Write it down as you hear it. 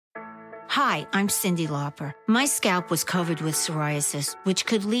Hi, I'm Cyndi Lauper. My scalp was covered with psoriasis, which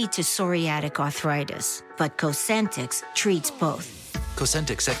could lead to psoriatic arthritis. But Cosentyx treats both.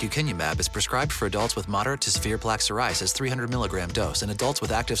 Cosentyx secukinumab is prescribed for adults with moderate to severe plaque psoriasis 300 milligram dose and adults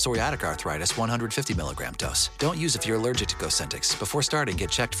with active psoriatic arthritis 150 milligram dose. Don't use if you're allergic to Cosentyx. Before starting,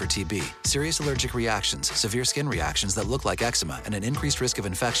 get checked for TB. Serious allergic reactions, severe skin reactions that look like eczema, and an increased risk of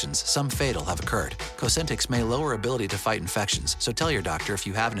infections, some fatal, have occurred. Cosentyx may lower ability to fight infections, so tell your doctor if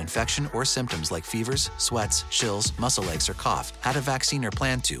you have an infection or symptoms like fevers, sweats, chills, muscle aches, or cough, had a vaccine or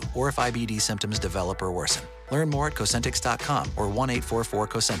plan to, or if IBD symptoms develop or worsen. Learn more at Cosentyx.com or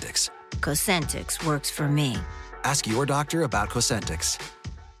 1-844-COSENTYX. Cosentyx works for me. Ask your doctor about Cosentyx.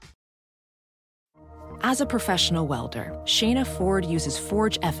 As a professional welder, Shayna Ford uses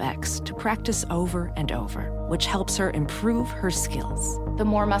Forge FX to practice over and over, which helps her improve her skills. The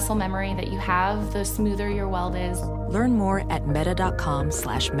more muscle memory that you have, the smoother your weld is. Learn more at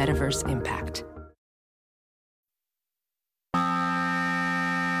meta.com/metaverseimpact.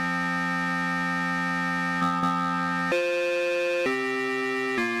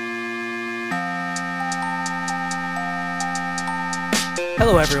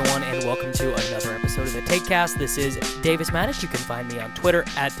 Hello, everyone, and welcome to another episode of the TakeCast. This is Davis Maddock. You can find me on Twitter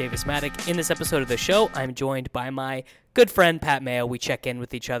at Davis Maddock. In this episode of the show, I'm joined by my good friend, Pat Mayo. We check in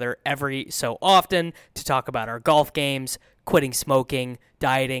with each other every so often to talk about our golf games, quitting smoking,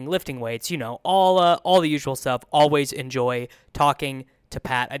 dieting, lifting weights, you know, all the usual stuff. Always enjoy talking to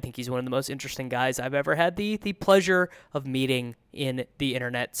Pat. I think he's one of the most interesting guys I've ever had the pleasure of meeting in the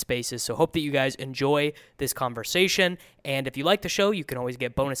internet spaces. So hope that you guys enjoy this conversation. And if you like the show, you can always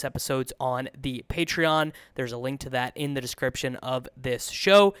get bonus episodes on the Patreon. There's a link to that in the description of this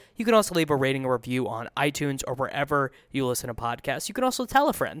show. You can also leave a rating or review on iTunes or wherever you listen to podcasts. You can also tell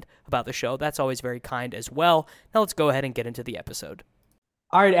a friend about the show. That's always very kind as well. Now let's go ahead and get into the episode.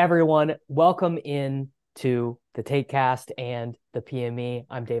 All right, everyone. Welcome in to the TakeCast and the PME.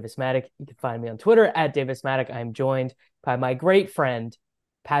 I'm Davis Maddock. You can find me on Twitter at Davis Maddock. I'm joined by my great friend,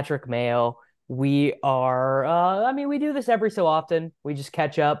 Patrick Mayo. We are, we do this every so often. We just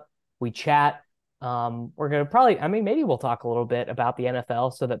catch up, we chat. We're going to probably, maybe we'll talk a little bit about the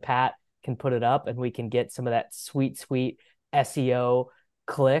NFL so that Pat can put it up and we can get some of that sweet SEO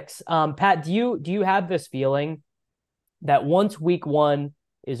clicks. Pat, do you have this feeling that once week one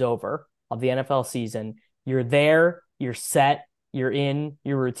is over of the NFL season, you're there, you're set, you're in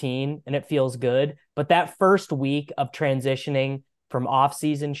your routine, and it feels good. But that first week of transitioning from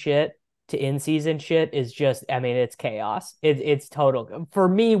off-season shit to in-season shit is just, it's chaos. It's total. For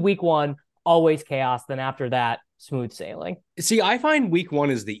me, week one, always chaos. Then after that, smooth sailing. See, I find week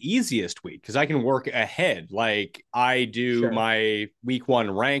one is the easiest week because I can work ahead. Like I do my week one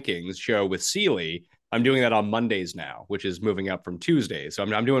rankings show with Sealy. I'm doing that on Mondays now, which is moving up from Tuesdays. So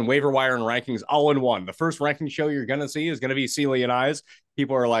I'm doing waiver wire and rankings all in one. The first ranking show you're going to see is going to be Sealy and I's.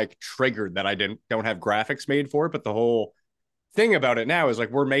 People are like triggered that I don't have graphics made for it. But the whole thing about it now is like,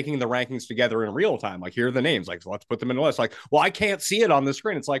 we're making the rankings together in real time. Like, here are the names. Like, so let's put them in a list. Like, well, I can't see it on the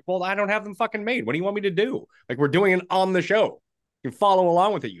screen. It's like, well, I don't have them fucking made. What do you want me to do? Like, we're doing it on the show. You can follow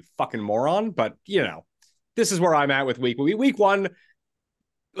along with it, you fucking moron. But, you know, this is where I'm at with week one.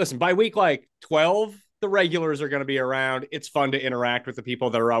 Listen, by week like 12, the regulars are going to be around. It's fun to interact with the people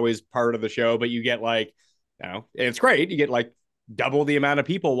that are always part of the show, but you get like, it's great. You get like double the amount of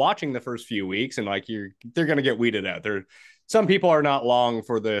people watching the first few weeks, and like they're going to get weeded out. Some people are not long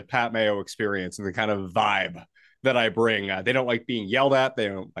for the Pat Mayo experience and the kind of vibe that I bring. They don't like being yelled at. They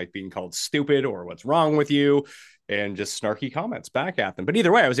don't like being called stupid or what's wrong with you, and just snarky comments back at them. But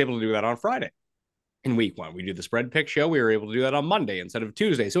either way, I was able to do that on Friday. In week one, we do the spread pick show. We were able to do that on Monday instead of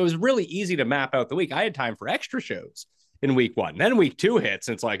Tuesday. So it was really easy to map out the week. I had time for extra shows in week one. Then week two hits,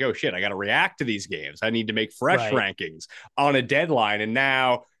 and it's like, oh shit, I got to react to these games. I need to make fresh rankings on a deadline. And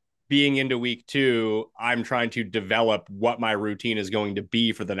now being into week two, I'm trying to develop what my routine is going to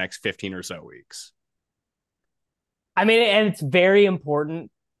be for the next 15 or so weeks. And it's very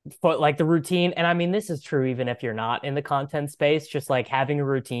important for like the routine. And this is true even if you're not in the content space, just like having a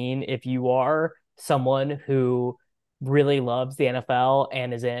routine. If you are someone who really loves the NFL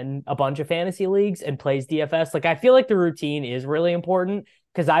and is in a bunch of fantasy leagues and plays DFS, like I feel like the routine is really important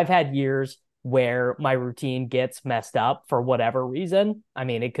because I've had years where my routine gets messed up for whatever reason.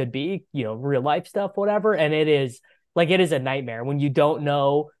 It could be, real life stuff, whatever. And it is a nightmare when you don't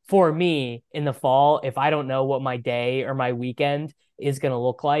know. For me in the fall, if I don't know what my day or my weekend is going to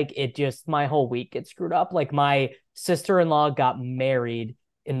look like, my whole week gets screwed up. Like my sister-in-law got married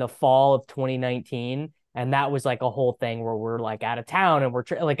in the fall of 2019. And that was like a whole thing where we're like out of town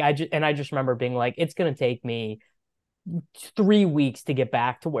and I just remember being like, it's going to take me 3 weeks to get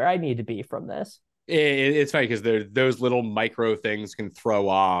back to where I need to be from this. It's funny because those little micro things can throw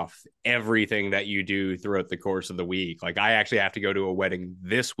off everything that you do throughout the course of the week. Like I actually have to go to a wedding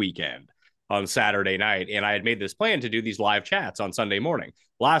this weekend on Saturday night, and I had made this plan to do these live chats on Sunday morning.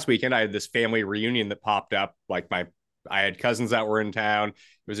 Last weekend, I had this family reunion that popped up. I had cousins that were in town. It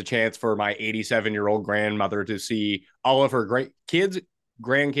was a chance for my 87-year-old grandmother to see all of her great kids,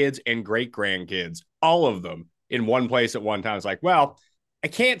 grandkids, and great grandkids, all of them in one place at one time. It's like, well, I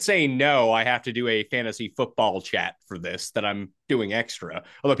can't say no. I have to do a fantasy football chat for this that I'm doing extra.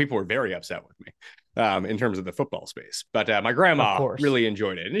 Although people were very upset with me in terms of the football space. But my grandma really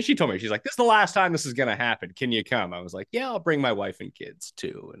enjoyed it. And she told me, she's like, this is the last time this is going to happen. Can you come? I was like, yeah, I'll bring my wife and kids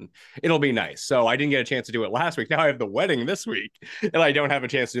too. And it'll be nice. So I didn't get a chance to do it last week. Now I have the wedding this week and I don't have a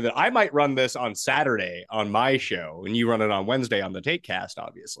chance to do that. I might run this on Saturday on my show and you run it on Wednesday on the Takecast,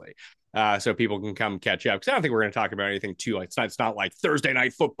 obviously. So people can come catch up. Because I don't think we're going to talk about anything too like it's not like Thursday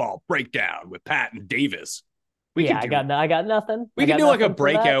Night Football breakdown with Pat and Davis. I got nothing. We can do like a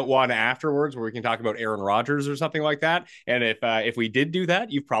breakout one afterwards where we can talk about Aaron Rodgers or something like that. And if we did do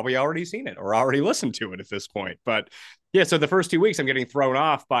that, you've probably already seen it or already listened to it at this point. But yeah, so the first 2 weeks I'm getting thrown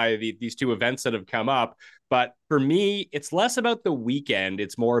off by these two events that have come up. But for me, it's less about the weekend.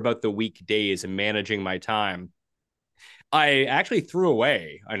 It's more about the weekdays and managing my time. I actually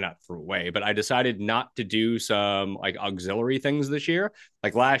but I decided not to do some like auxiliary things this year.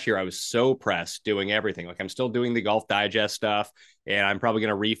 Like last year, I was so pressed doing everything. Like I'm still doing the Golf Digest stuff, and I'm probably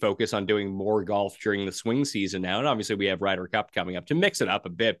going to refocus on doing more golf during the swing season now. And obviously, we have Ryder Cup coming up to mix it up a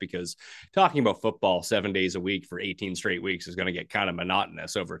bit because talking about football 7 days a week for 18 straight weeks is going to get kind of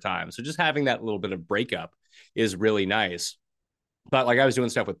monotonous over time. So just having that little bit of breakup is really nice. But like I was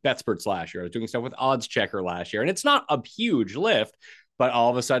doing stuff with BetSperts last year. I was doing stuff with Odds Checker last year. And it's not a huge lift, but all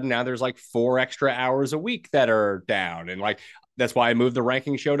of a sudden now there's like 4 extra hours a week that are down. And like, that's why I moved the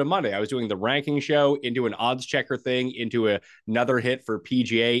ranking show to Monday. I was doing the ranking show into an Odds Checker thing, into another hit for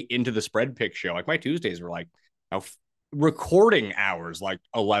PGA, into the spread pick show. Like my Tuesdays were like recording hours, like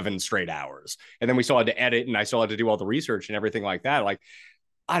 11 straight hours. And then we still had to edit and I still had to do all the research and everything like that. Like,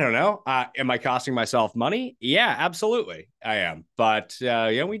 I don't know. Am I costing myself money? Yeah, absolutely. I am. But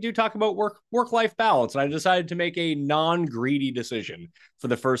we do talk about work-life balance. And I decided to make a non-greedy decision for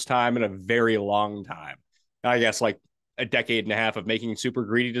the first time in a very long time. I guess like a decade and a half of making super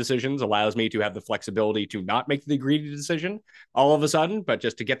greedy decisions allows me to have the flexibility to not make the greedy decision all of a sudden, but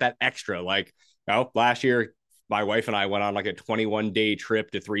just to get that extra. Like, last year, my wife and I went on like a 21-day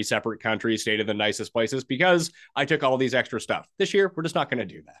trip to 3 separate countries, stayed in the nicest places because I took all these extra stuff. This year, we're just not going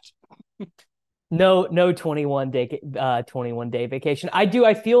to do that. No 21-day vacation.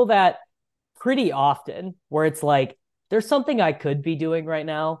 I feel that pretty often where it's like, there's something I could be doing right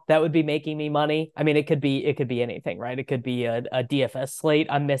now that would be making me money. I mean, it could be anything, right? It could be a DFS slate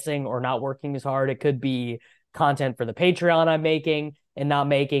I'm missing or not working as hard. It could be content for the Patreon I'm making and not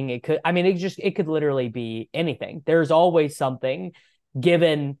making. It could literally be anything. There's always something,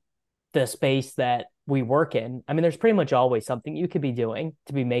 given the space that we work in. I mean, there's pretty much always something you could be doing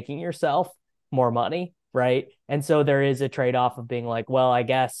to be making yourself more money, right? And so there is a trade-off of being like, well, I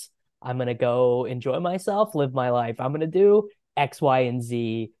guess I'm going to go enjoy myself, live my life. I'm going to do X, Y, and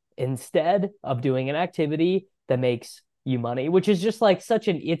Z instead of doing an activity that makes you money, which is just like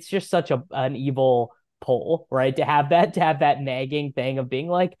it's just such an evil pull, right? To have that nagging thing of being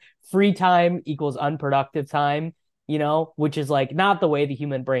like free time equals unproductive time, which is like not the way the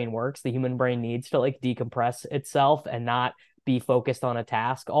human brain works. The human brain needs to like decompress itself and not be focused on a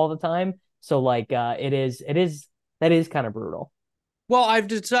task all the time. So like that is kind of brutal. Well, I've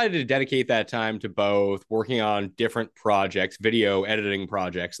decided to dedicate that time to both working on different projects, video editing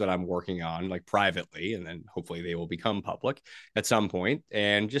projects that I'm working on, like privately, and then hopefully they will become public at some point.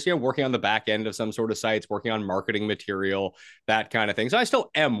 And just, working on the back end of some sort of sites, working on marketing material, that kind of thing. So I still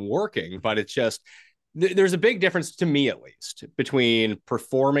am working, but it's just, there's a big difference to me, at least, between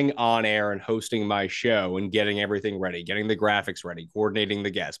performing on air and hosting my show and getting everything ready, getting the graphics ready, coordinating the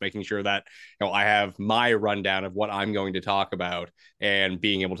guests, making sure that I have my rundown of what I'm going to talk about and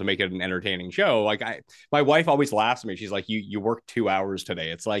being able to make it an entertaining show. Like my wife always laughs at me. She's like, you worked 2 hours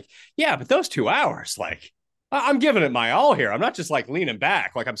today. It's like, yeah, but those 2 hours, like, I'm giving it my all here. I'm not just like leaning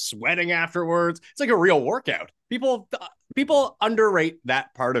back, like I'm sweating afterwards. It's like a real workout. People underrate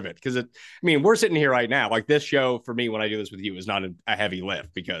that part of it because we're sitting here right now. Like this show for me, when I do this with you, is not a heavy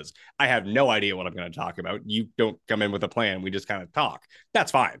lift because I have no idea what I'm going to talk about. You don't come in with a plan. We just kind of talk.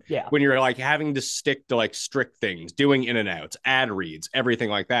 That's fine. Yeah. When you're like having to stick to like strict things, doing in and outs, ad reads, everything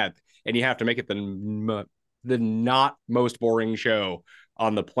like that, and you have to make it the not most boring show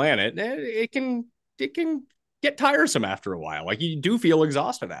on the planet, it can get tiresome after a while. Like you do feel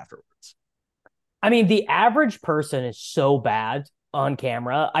exhausted afterwards. I mean, the average person is so bad on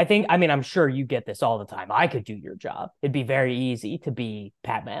camera. I'm sure you get this all the time. I could do your job. It'd be very easy to be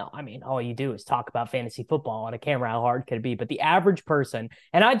Pat Mayo. I mean, all you do is talk about fantasy football on a camera. How hard could it be? But the average person,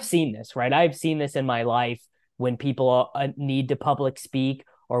 and I've seen this, right? I've seen this in my life when people need to public speak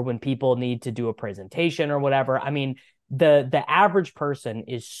or when people need to do a presentation or whatever. I mean, the average person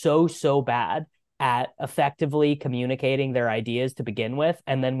is so bad at effectively communicating their ideas to begin with.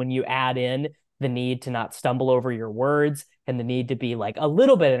 And then when you add in the need to not stumble over your words and the need to be like a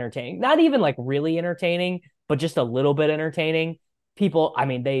little bit entertaining, not even like really entertaining, but just a little bit entertaining, people, I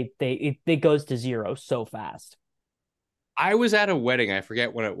mean, it goes to zero so fast. I was at a wedding, I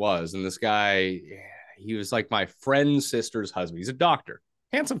forget when it was, and this guy, he was like my friend's sister's husband. He's a doctor,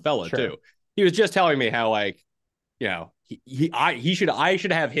 handsome fella too. He was just telling me how like, you know, I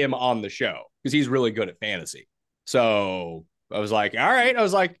should have him on the show because he's really good at fantasy. So I was like, all right. I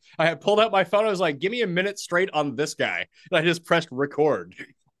was like, I had pulled out my phone. I was like, give me a minute straight on this guy. And I just pressed record.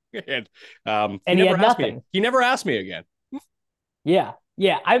 and he never asked me. He never asked me again. Yeah.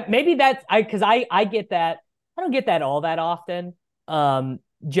 Because I get that. I don't get that all that often. I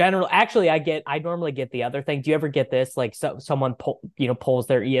normally get the other thing. Do you ever get this? Like someone pulls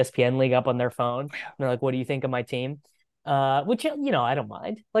their ESPN league up on their phone. And they're like, what do you think of my team? Which, I don't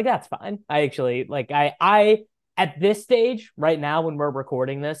mind. Like, that's fine. I actually I at this stage right now when we're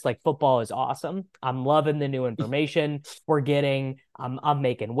recording this, like football is awesome. I'm loving the new information we're getting. I'm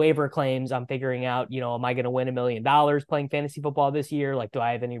making waiver claims. I'm figuring out, am I going to win $1 million playing fantasy football this year? Like, do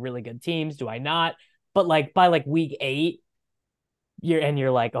I have any really good teams? Do I not? But like by like week 8,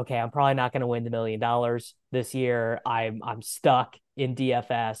 you're like, okay, I'm probably not going to win the $1 million this year. I'm stuck in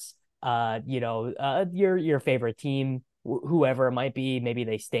DFS. Your favorite team, whoever it might be, maybe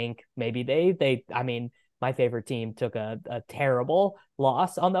they stink. Maybe my favorite team took a terrible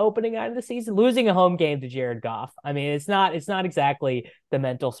loss on the opening night of the season, losing a home game to Jared Goff. I mean, it's not exactly the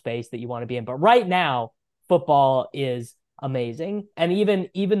mental space that you want to be in. But right now, football is amazing. And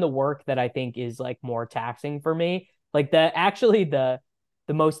even the work that I think is like more taxing for me, like the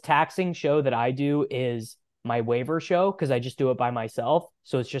most taxing show that I do is my waiver show because I just do it by myself.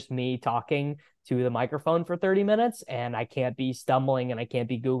 So it's just me talking to the microphone for 30 minutes and I can't be stumbling and I can't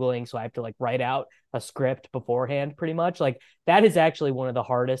be Googling. So I have to like write out a script beforehand pretty much. Like that is actually one of the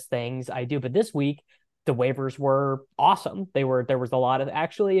hardest things I do. But this week, the waivers were awesome. There was a lot of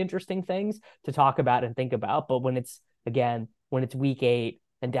actually interesting things to talk about and think about. But when it's week 8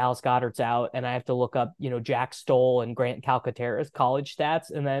 and Dallas Goedert's out and I have to look up, Jack Stoll and Grant Calcaterra's college stats.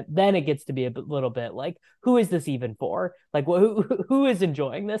 And then it gets to be a little bit like, who is this even for? Like, who is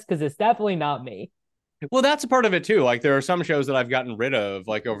enjoying this? Because it's definitely not me. Well, that's a part of it too. Like there are some shows that I've gotten rid of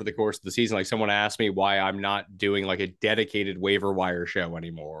like over the course of the season. Like someone asked me why I'm not doing like a dedicated waiver wire show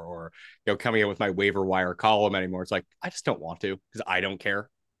anymore or, coming in with my waiver wire column anymore. It's like, I just don't want to because I don't care.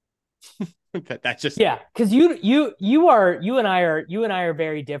 That's just because you and I are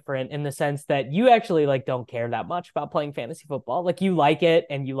very different in the sense that you actually like don't care that much about playing fantasy football. Like you like it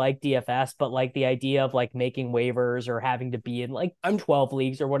and you like DFS, but like the idea of like making waivers or having to be in like 12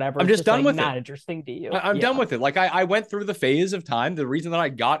 leagues or whatever, I'm just done with it. Not interesting to you. I'm done with it. Like I went through the phase of time. The reason that I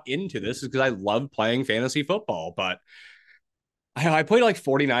got into this is because I love playing fantasy football, but I played like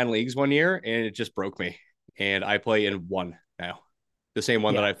 49 leagues one year and it just broke me. And I play in one now. The same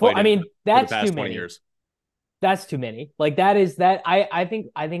one that I played for the past 20 years. That's too many. Like that is that I think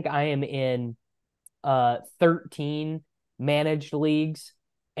I am in 13 managed leagues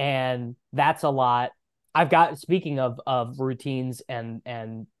and that's a lot. I've got, speaking of routines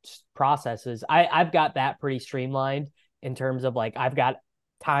and processes, I've got that pretty streamlined in terms of like I've got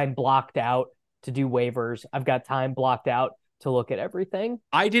time blocked out to do waivers. I've got time blocked out to look at everything.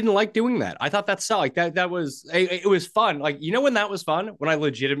 I didn't like doing that. I thought that like that was it was fun. Like when that was fun? When I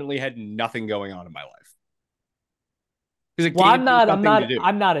legitimately had nothing going on in my life. I'm not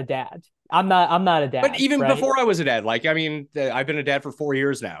a dad. I'm not a dad. But even before I was a dad, like I've been a dad for 4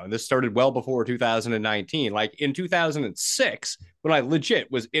 years now, and this started well before 2019. Like in 2006, when I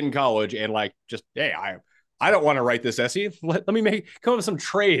legit was in college and like just I don't want to write this essay. Let me come up with some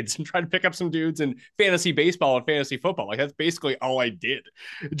trades and try to pick up some dudes in fantasy baseball and fantasy football. Like that's basically all I did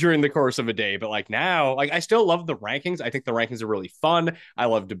during the course of a day. But like now, like I still love the rankings. I think the rankings are really fun. I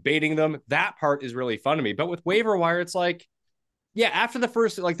love debating them. That part is really fun to me. But with waiver wire, it's like, after the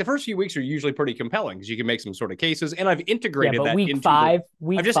first few weeks are usually pretty compelling because you can make some sort of cases. And I've integrated that into I've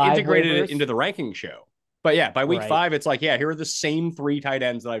just integrated it into the ranking show. But by week 5, it's like, here are the same 3 tight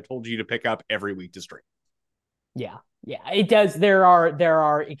ends that I've told you to pick up every week to stream. Yeah, it does. There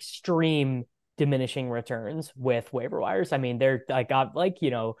are extreme diminishing returns with waiver wires. I mean, they're like,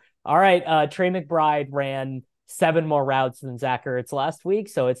 all right, Trey McBride ran 7 more routes than Zach Ertz last week,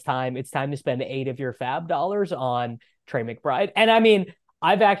 so it's time to spend 8 of your fab dollars on Trey McBride. And I mean,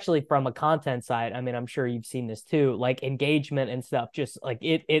 I've actually, from a content side, I mean, I'm sure you've seen this too, like engagement and stuff, just like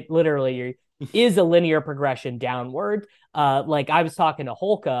it literally is a linear progression downward. Like I was talking to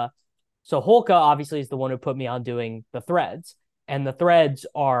Holka. So Holka obviously is the one who put me on doing the threads, and the threads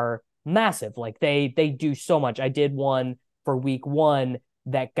are massive. Like they do so much. I did one for week 1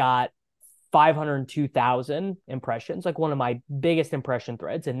 that got 502,000 impressions, like one of my biggest impression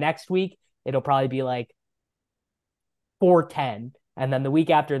threads. And next week it'll probably be like 410. And then the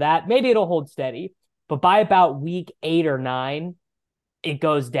week after that, maybe it'll hold steady. But by about week 8 or 9, it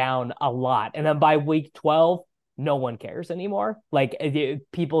goes down a lot. And then by week 12, no one cares anymore. Like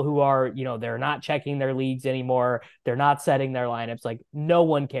people who are, they're not checking their leagues anymore. They're not setting their lineups. Like no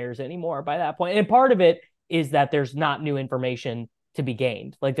one cares anymore by that point. And part of it is that there's not new information to be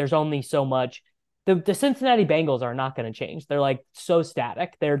gained. Like there's only so much. The Cincinnati Bengals are not going to change. They're like so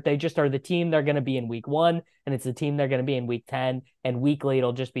static. They just are the team they're going to be in week 1, and it's the team they're going to be in week 10. And weekly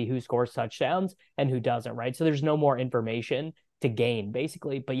it'll just be who scores touchdowns and who doesn't, right? So there's no more information to gain,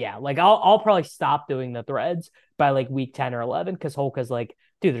 basically. But yeah, like I'll probably stop doing the threads by like week 10 or 11 because Holka's like,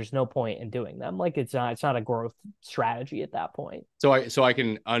 dude, there's no point in doing them. Like it's not a growth strategy at that point. So I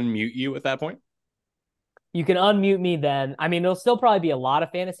can unmute you at that point? You can unmute me then. I mean, it'll still probably be a lot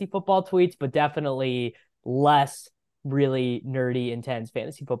of fantasy football tweets, but definitely less really nerdy, intense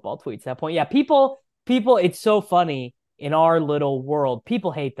fantasy football tweets at that point. Yeah, people, it's so funny in our little world.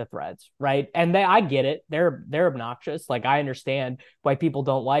 People hate the threads, right? And I get it. They're obnoxious. Like I understand why people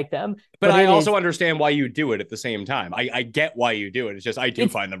don't like them. But I also understand why you do it at the same time. I get why you do it. It's just I do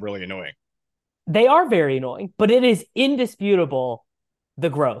find them really annoying. They are very annoying, but it is indisputable the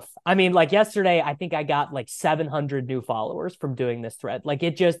growth. I mean, like yesterday, I think I got like 700 new followers from doing this thread. Like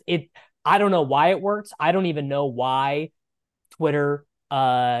I don't know why it works. I don't even know why Twitter,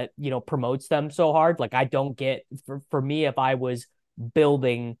 promotes them so hard. Like I don't get, for me, if I was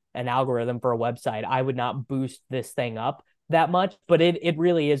building an algorithm for a website, I would not boost this thing up that much, but it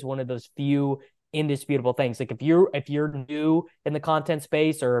really is one of those few indisputable things. Like if you're new in the content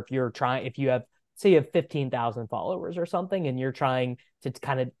space, or if you have, say you have 15,000 followers or something, and you're trying to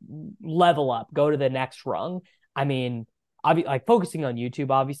kind of level up, go to the next rung. I mean, like focusing on YouTube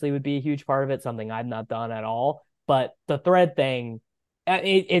obviously would be a huge part of it, something I've not done at all. But the thread thing,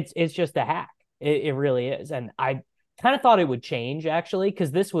 it's just a hack. It really is. And I kind of thought it would change actually,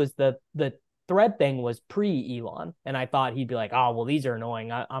 because this was the thread thing was pre-Elon, and I thought he'd be like, oh well, these are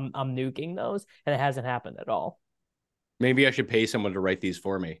annoying, I'm nuking those, and it hasn't happened at all. Maybe I should pay someone to write these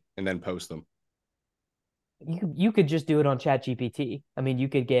for me and then post them. You could just do it on ChatGPT. I mean, you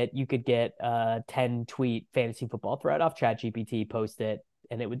could get 10 tweet fantasy football thread off ChatGPT, post it,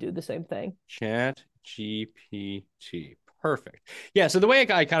 and it would do the same thing. ChatGPT. Perfect. Yeah. So the way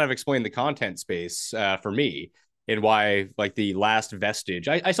I kind of explained the content space for me, and why like the last vestige,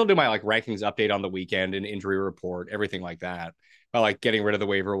 I still do my like rankings update on the weekend and injury report, everything like that. But like getting rid of the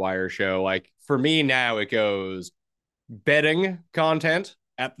waiver wire show, like for me now it goes betting content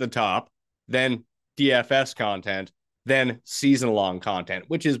at the top, then DFS content, then season-long content,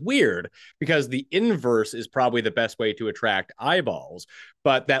 which is weird because the inverse is probably the best way to attract eyeballs.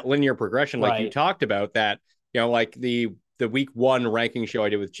 But that linear progression, like you talked about, that, like the week 1 ranking show I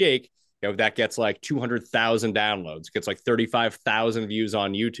did with Jake, that gets like 200,000 downloads, gets like 35,000 views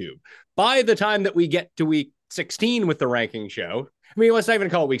on YouTube. By the time that we get to week 16 with the ranking show, I mean, let's not even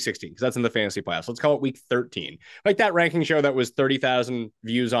call it week 16 because that's in the fantasy playoffs. Let's call it week 13. Like that ranking show that was 30,000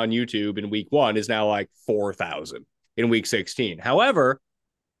 views on YouTube in week 1 is now like 4,000 in week 16. However,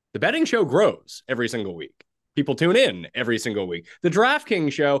 the betting show grows every single week. People tune in every single week. The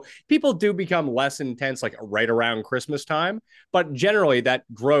DraftKings show, people do become less intense like right around Christmas time, but generally that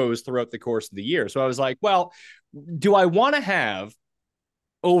grows throughout the course of the year. So I was like, well, do I want to have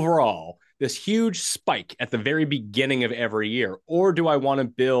overall this huge spike at the very beginning of every year, or do I want to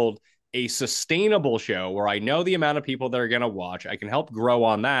build a sustainable show where I know the amount of people that are going to watch, I can help grow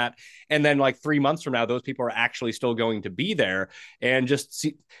on that, and then like 3 months from now those people are actually still going to be there, and just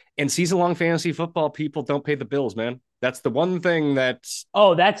see. And season-long fantasy football people don't pay the bills, man. That's the one thing that's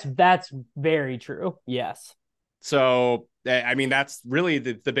very true. Yes. So I mean, that's really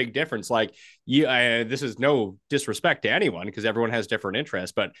the big difference. Like, this is no disrespect to anyone because everyone has different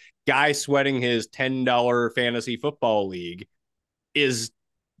interests, but guy sweating his $10 fantasy football league is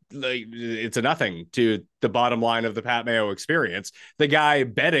like, it's a nothing to the bottom line of the Pat Mayo experience. The guy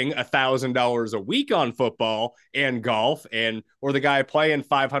betting $1,000 a week on football and golf, or the guy playing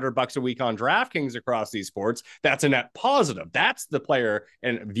 $500 a week on DraftKings across these sports, that's a net positive. That's the player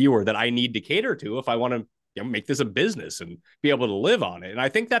and viewer that I need to cater to if I want to make this a business and be able to live on it. And I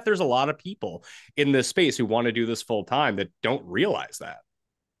think that there's a lot of people in this space who want to do this full time that don't realize that.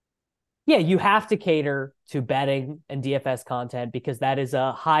 Yeah, you have to cater to betting and DFS content because that is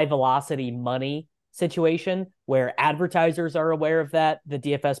a high velocity money situation where advertisers are aware of that. The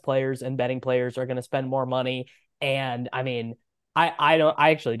DFS players and betting players are going to spend more money. And I mean, I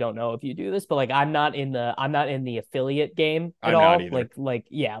actually don't know if you do this, but like I'm not in the affiliate game at all.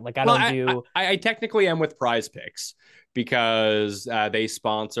 I technically am with Prize Picks because they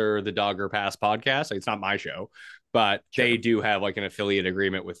sponsor the Dogger Pass podcast. Like, it's not my show, but they do have like an affiliate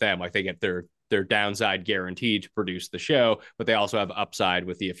agreement with them. Like they get their downside guaranteed to produce the show, but they also have upside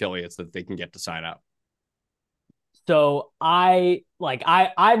with the affiliates that they can get to sign up. So I've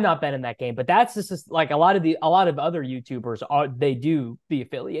not been in that game, but that's just like a lot of other YouTubers they do the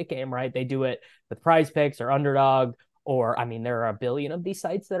affiliate game, right? They do it with Prize Picks or Underdog, or I mean, there are a billion of these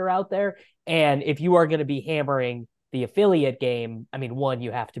sites that are out there. And if you are going to be hammering the affiliate game, I mean, one,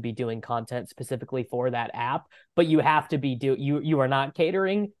 you have to be doing content specifically for that app, but you have to be you are not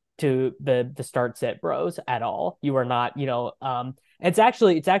catering to the start sit bros at all. You are not, it's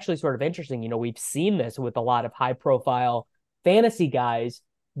actually sort of interesting. We've seen this with a lot of high profile fantasy guys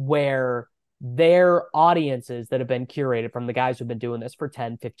where their audiences that have been curated from the guys who've been doing this for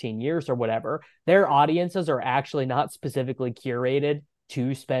 10, 15 years or whatever, their audiences are actually not specifically curated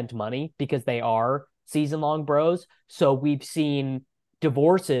to spend money because they are season-long bros. So we've seen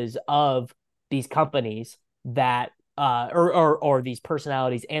divorces of these companies that or these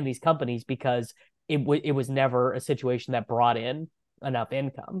personalities and these companies because it was never a situation that brought in enough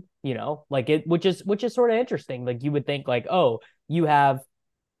income, which is sort of interesting. Like you would think like, oh, you have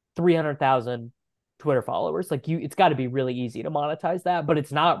 300,000 Twitter followers, like it's got to be really easy to monetize that, but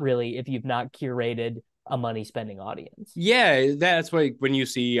it's not really if you've not curated a money spending audience. Yeah, that's why when you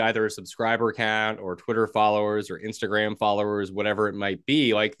see either a subscriber count or Twitter followers or Instagram followers, whatever it might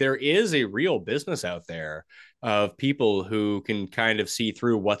be, like there is a real business out there of people who can kind of see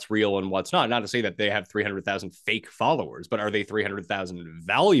through what's real and what's not. Not to say that they have 300,000 fake followers, but are they 300,000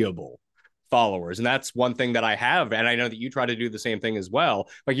 valuable followers? And that's one thing that I have. And I know that you try to do the same thing as well.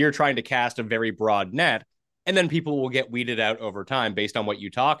 Like you're trying to cast a very broad net. And then people will get weeded out over time based on what you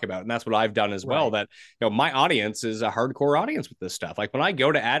talk about. And that's what I've done as well. That, my audience is a hardcore audience with this stuff. Like when I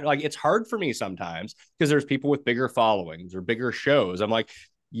go to ad, like it's hard for me sometimes because there's people with bigger followings or bigger shows. I'm like,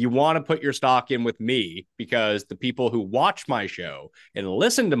 you want to put your stock in with me because the people who watch my show and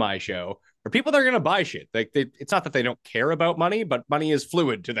listen to my show are people that are going to buy shit. Like it's not that they don't care about money, but money is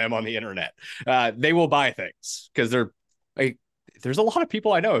fluid to them on the internet. They will buy things because they're like, there's a lot of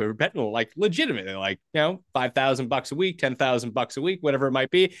people I know who are betting like legitimately, like, $5,000 a week, $10,000 a week, whatever it might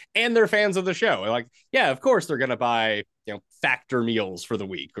be. And they're fans of the show. Like, yeah, of course they're going to buy, factor meals for the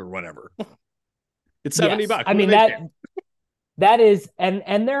week or whatever. It's $70. Yes. I mean, that is,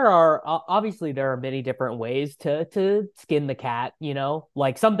 and there are obviously there are many different ways to skin the cat,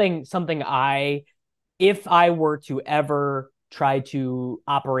 like something if I were to ever try to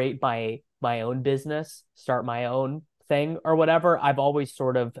operate my own business, start my own thing or whatever, I've always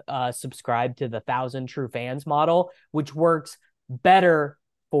sort of subscribed to the 1,000 true fans model, which works better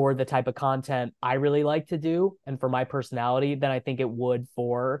for the type of content I really like to do and for my personality than I think it would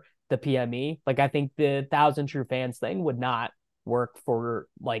for the PME. Like I think the 1,000 true fans thing would not work for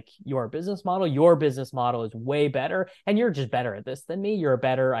like your business model. Your business model is way better and you're just better at this than me. You're a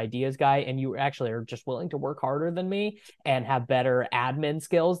better ideas guy and you actually are just willing to work harder than me and have better admin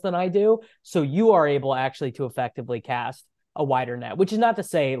skills than I do. So you are able actually to effectively cast a wider net, which is not to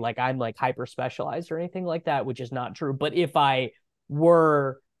say like I'm like hyper specialized or anything like that, which is not true. But if I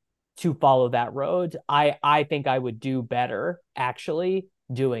were to follow that road, I think I would do better actually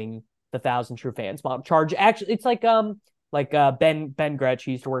doing the 1,000 true fans model. Charge actually, it's like Ben Gretsch,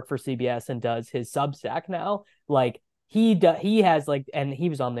 he used to work for CBS and does his Substack now. Like he has like, and he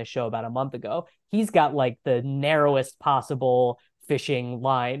was on this show about a month ago. He's got like the narrowest possible fishing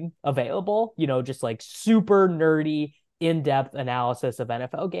line available, just like super nerdy, in-depth analysis of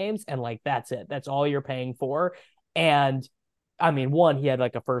NFL games. And like, that's it. That's all you're paying for. And I mean, one, he had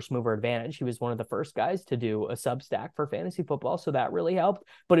like a first mover advantage. He was one of the first guys to do a Substack for fantasy football. So that really helped.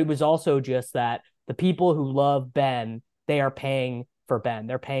 But it was also just that the people who love Ben, they are paying for Ben.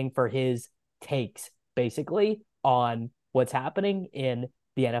 They're paying for his takes basically on what's happening in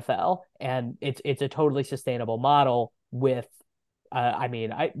the NFL. And it's a totally sustainable model with I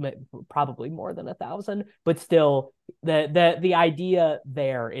mean, probably more than 1,000, but still, the idea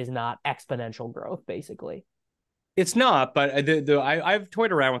there is not exponential growth, basically. It's not, but I've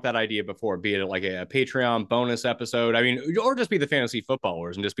toyed around with that idea before, be it like a Patreon bonus episode. I mean, or just be the fantasy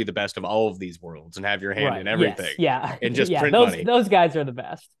footballers and just be the best of all of these worlds and have your hand in everything. Yes. Yeah. And just yeah, print money. Those guys are the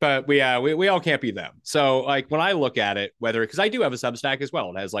best. But we all can't be them. So like when I look at it, because I do have a Substack as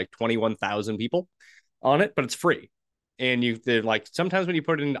well, it has like 21,000 people on it, but it's free. And they're like, sometimes when you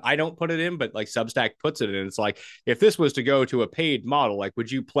put it in, I don't put it in, but like Substack puts it in. It's like, if this was to go to a paid model, like, would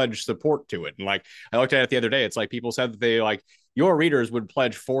you pledge support to it? And like, I looked at it the other day. It's like people said that they like your readers would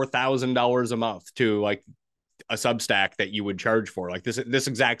pledge $4,000 a month to like a Substack that you would charge for, like this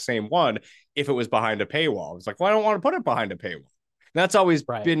exact same one, if it was behind a paywall. It's like, well, I don't want to put it behind a paywall. And that's always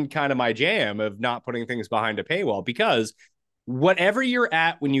been kind of my jam of not putting things behind a paywall, because whatever you're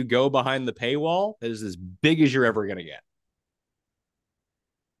at when you go behind the paywall is as big as you're ever going to get.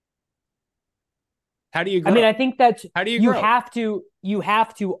 How do you grow? I mean, I think that how do you grow? You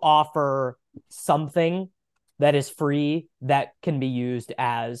have to offer something that is free that can be used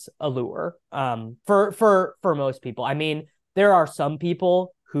as a lure. For most people. I mean, there are some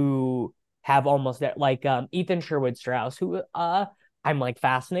people who have almost like Ethan Sherwood Strauss, who I'm like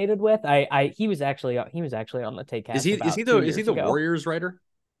fascinated with. He was actually on the Takecast. Is he the Warriors writer?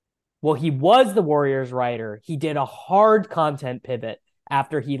 Well, he was the Warriors writer. He did a hard content pivot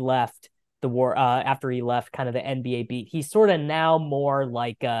after he left after he left kind of the NBA beat. He's sort of now more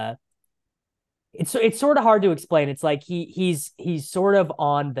like it's sort of hard to explain. It's like he's sort of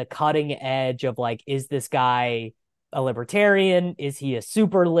on the cutting edge of like, is this guy a libertarian? Is he a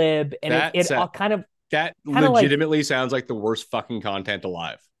super lib? And that legitimately sounds like the worst fucking content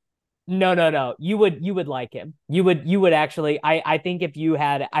alive. No. You would like him. You would actually. I think if you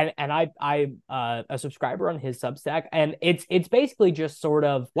had, I'm a subscriber on his Substack, and it's basically just sort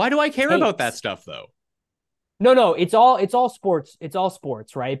of. Why do I care about that stuff though? No. It's all sports. It's all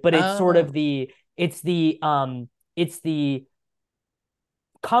sports, right? But it's sort of it's the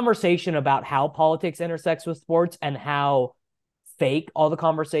conversation about how politics intersects with sports and how fake all the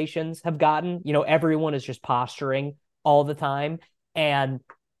conversations have gotten. You know, everyone is just posturing all the time, and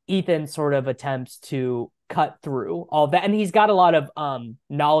Ethan sort of attempts to cut through all that. And he's got a lot of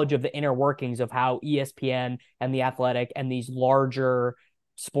knowledge of the inner workings of how ESPN and The Athletic and these larger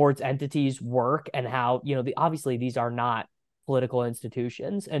sports entities work, and how, you know, obviously these are not political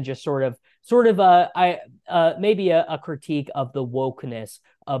institutions, and just sort of maybe a critique of the wokeness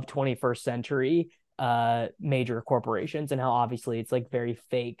of 21st century major corporations, and how obviously it's like very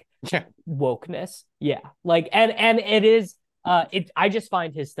fake wokeness. Yeah. Like, and it is, I just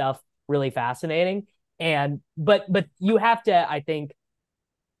find his stuff really fascinating. But you have to, I think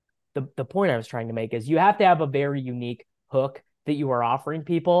the point I was trying to make is you have to have a very unique hook that you are offering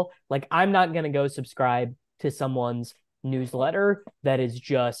people. Like, I'm not going to go subscribe to someone's newsletter that is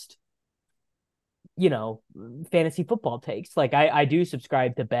just, you know, fantasy football takes. Like, I do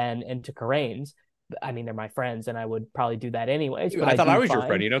subscribe to Ben and to Karane's. I mean, they're my friends, and I would probably do that anyways. But I thought I was your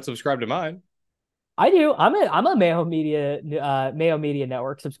friend. You don't subscribe to mine. I do. I'm a Mayo Media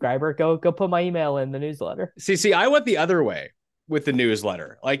Network subscriber. Go put my email in the newsletter. See, I went the other way with the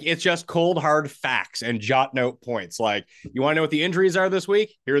newsletter. Like, it's just cold hard facts and jot note points. Like, you want to know what the injuries are this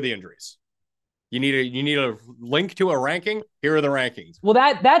week? Here are the injuries. You need a link to a ranking? Here are the rankings. Well,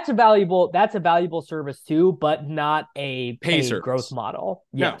 that's a valuable service too, but not a paid growth model.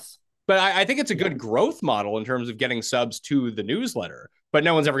 Yes. No. But I think it's a good growth model in terms of getting subs to the newsletter. But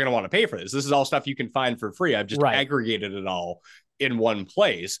no one's ever going to want to pay for this. This is all stuff you can find for free. I've just aggregated it all in one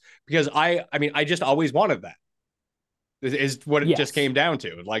place, because I mean, I just always wanted that. Is what it just came down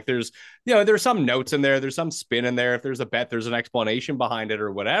to. Like, there's some notes in there, there's some spin in there. If there's a bet, there's an explanation behind it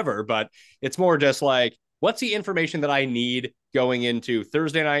or whatever. But it's more just like, what's the information that I need going into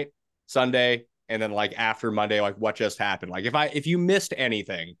Thursday night, Sunday, and then like after Monday, like what just happened? Like, if you missed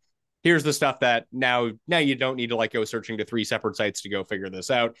anything, here's the stuff that now you don't need to like go searching to 3 separate sites to go figure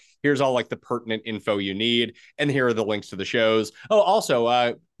this out. Here's all like the pertinent info you need. And here are the links to the shows. Oh,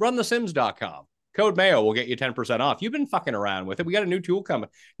 also runthesims.com. Code Mayo will get you 10% off. You've been fucking around with it. We got a new tool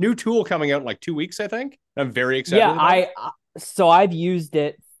coming out in like 2 weeks, I think. I'm very excited. Yeah, so I've used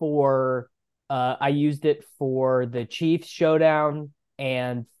it for the Chiefs showdown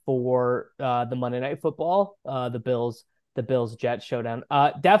and for the Monday Night Football, the Bills Jets showdown.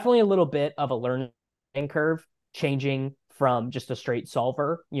 Definitely a little bit of a learning curve, changing from just a straight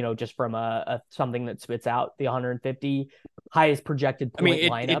solver, you know, just from a something that spits out the 150 highest projected point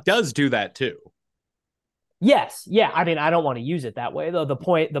lineup. It does do that too. Yes. Yeah. I mean, I don't want to use it that way, though. The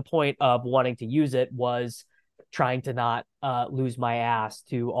point of wanting to use it was trying to not lose my ass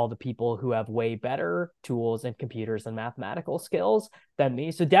to all the people who have way better tools and computers and mathematical skills than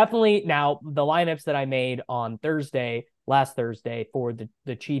me. So definitely now the lineups that I made on last Thursday for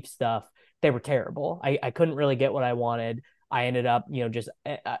the Chiefs stuff, they were terrible. I couldn't really get what I wanted. I ended up, just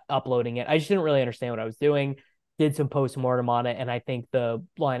uploading it. I just didn't really understand what I was doing. Did some post-mortem on it, and I think the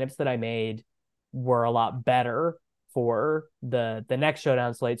lineups that I made were a lot better for the next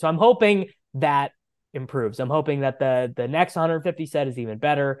showdown slate. So I'm hoping that improves. I'm hoping that the next 150 set is even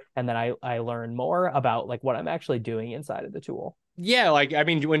better, and then I learn more about like what I'm actually doing inside of the tool. Yeah, like, I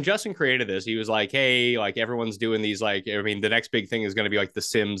mean, when Justin created this, he was like, hey, like everyone's doing these, like, I mean, the next big thing is going to be like the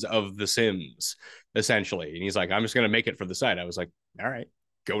Sims of the Sims, essentially. And he's like, I'm just going to make it for the site. I was like, all right,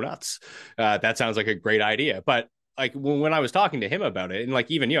 go nuts. That sounds like a great idea. But like when I was talking to him about it, and like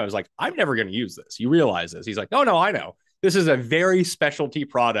even I was like, I'm never going to use this. You realize this? He's like, oh, no, I know. This is a very specialty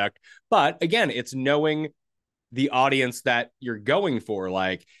product. But again, it's knowing the audience that you're going for.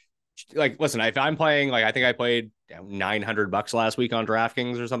 Like, listen, if I'm playing, like, I think I played $900 last week on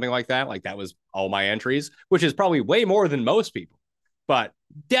DraftKings or something like that. Like, that was all my entries, which is probably way more than most people, but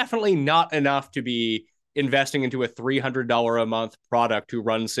definitely not enough to be investing into a $300 a month product to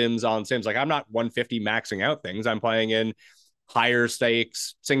run Sims on Sims. Like, I'm not 150 maxing out things. I'm playing in higher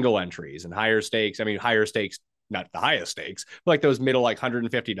stakes single entries and higher stakes, not the highest stakes, but like those middle, like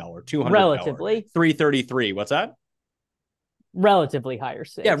 $150, $200, relatively 333. What's that? Relatively higher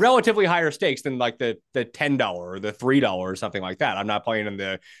stakes. Yeah, relatively higher stakes than like the $10 or the $3 or something like that. I'm not playing in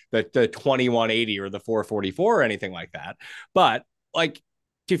the 2180 or the 444 or anything like that. But like,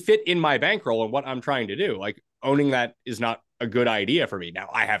 to fit in my bankroll and what I'm trying to do, like, owning that is not a good idea for me. Now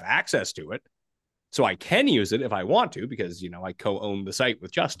I have access to it, so I can use it if I want to, because I co-own the site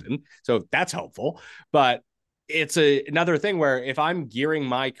with Justin, so that's helpful. But it's another thing where if I'm gearing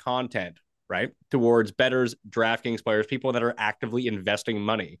my content right towards bettors, DraftKings players, people that are actively investing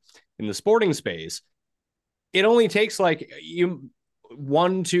money in the sporting space, it only takes like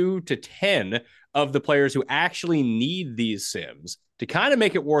 1, 2 to 10 of the players who actually need these Sims to kind of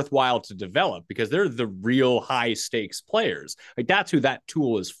make it worthwhile to develop, because they're the real high stakes players. Like, that's who that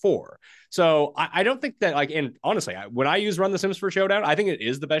tool is for. So I don't think that, like, and honestly, when I use Run the Sims for Showdown, I think it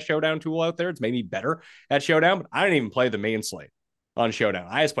is the best Showdown tool out there. It's made me better at Showdown, but I don't even play the main slate on Showdown.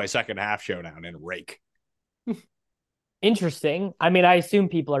 I just play second half Showdown and rake. Interesting. I mean, I assume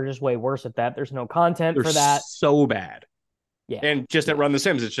people are just way worse at that. There's no content for that. So bad. Yeah. And just at Run the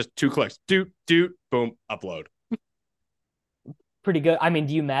Sims, it's just 2 clicks. Doot, boom, upload. Pretty good. I mean,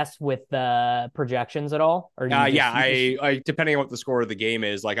 do you mess with the projections at all? Or I depending on what the score of the game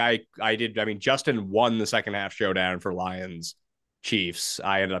is, like I did. I mean, Justin won the second half Showdown for Lions Chiefs.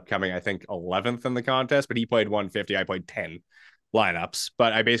 I ended up coming, I think, 11th in the contest, but he played 150. I played 10 lineups,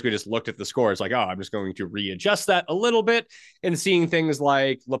 but I basically just looked at the scores like, oh, I'm just going to readjust that a little bit, and seeing things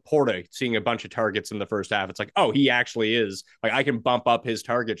like Laporta seeing a bunch of targets in the first half. It's like, oh, he actually is, like, I can bump up his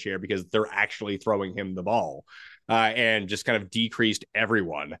target share because they're actually throwing him the ball, and just kind of decreased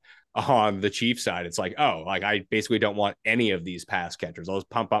everyone on the Chiefs side. It's like, oh, like, I basically don't want any of these pass catchers. I'll just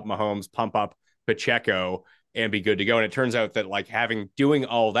pump up Mahomes, pump up Pacheco, and be good to go. And it turns out that, like, doing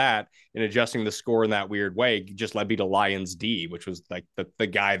all that and adjusting the score in that weird way just led me to Lions D, which was like the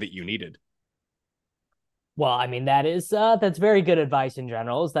guy that you needed. Well, I mean, that's very good advice in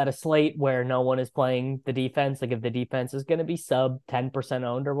general. Is that a slate where no one is playing the defense? Like, if the defense is going to be sub 10%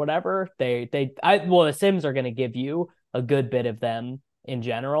 owned or whatever, the Sims are going to give you a good bit of them in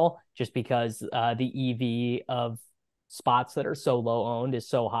general, just because the EV of spots that are so low owned is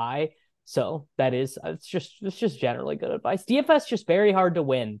so high. So it's just generally good advice. DFS just very hard to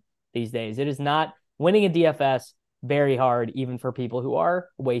win these days. It is not winning a DFS very hard, even for people who are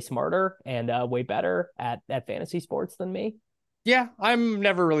way smarter and way better at fantasy sports than me. Yeah, I'm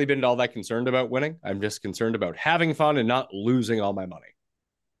never really been all that concerned about winning. I'm just concerned about having fun and not losing all my money.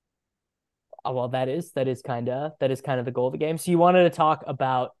 Well, that is kind of the goal of the game. So you wanted to talk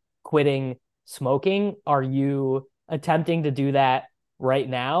about quitting smoking. Are you attempting to do that right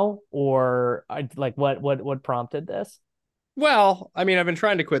now, or like what prompted this? Well, I mean, I've been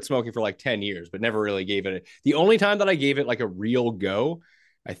trying to quit smoking for like 10 years, but never really gave it. The only time that I gave it like a real go,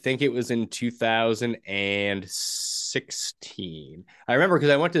 I think it was in 2016. I remember because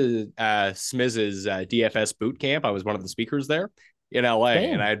I went to Smiz's DFS boot camp. I was one of the speakers there in LA.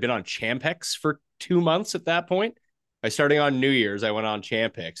 Damn. And I had been on Champex for 2 months at that point. Starting on New Year's, I went on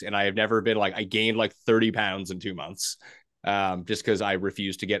Champex, and I have never been like, I gained like 30 pounds in 2 months. Just because I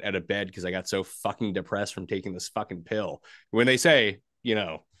refused to get out of bed because I got so fucking depressed from taking this fucking pill. When they say,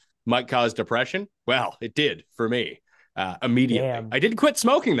 might cause depression, well, it did for me immediately. Damn. I did quit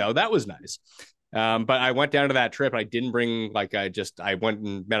smoking, though. That was nice. But I went down to that trip and I didn't bring, like, I went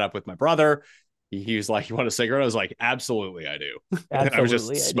and met up with my brother. He was like, "You want a cigarette?" I was like, "Absolutely, I do." And I was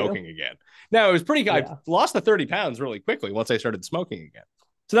just smoking again. No, it was pretty good. I lost the 30 pounds really quickly once I started smoking again.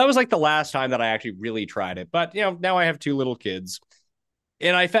 So that was like the last time that I actually really tried it. But, now I have 2 little kids.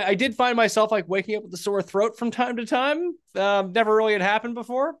 And I did find myself like waking up with a sore throat from time to time. Never really had happened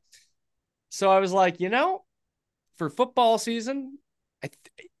before. So I was like, for football season,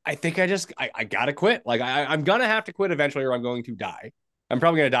 I think I gotta quit. Like I'm gonna have to quit eventually, or I'm going to die. I'm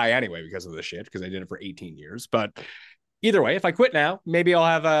probably gonna die anyway because of the shit, because I did it for 18 years. But either way, if I quit now, maybe I'll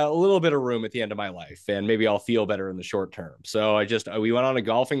have a little bit of room at the end of my life, and maybe I'll feel better in the short term. So we went on a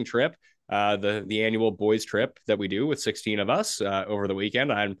golfing trip, the annual boys trip that we do with 16 of us over the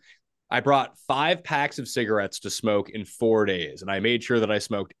weekend. I brought 5 packs of cigarettes to smoke in 4 days, and I made sure that I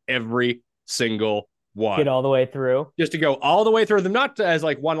smoked every single one. Get all the way through. Just to go all the way through them, not as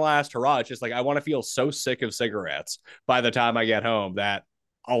like one last hurrah. It's just like I want to feel so sick of cigarettes by the time I get home that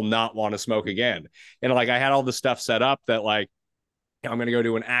I'll not want to smoke again. And like I had all the stuff set up that like I'm going to go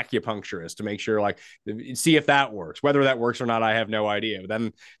to an acupuncturist to make sure, like, see if that works. Whether that works or not, I have no idea. But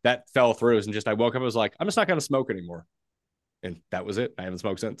then that fell through, and just I woke up, I was like, I'm just not going to smoke anymore. And that was it. I haven't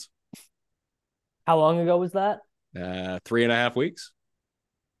smoked since. How long ago was that? 3.5 weeks.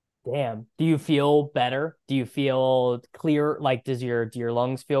 Damn. Do you feel better? Do you feel clear? Like, do your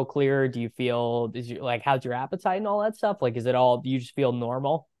lungs feel clear? Do you feel, how's your appetite and all that stuff? Like, do you just feel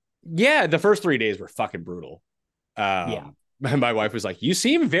normal? Yeah. The first 3 days were fucking brutal. Yeah. My wife was like, "You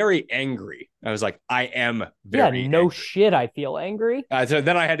seem very angry." I was like, "I am very angry. Shit, I feel angry." So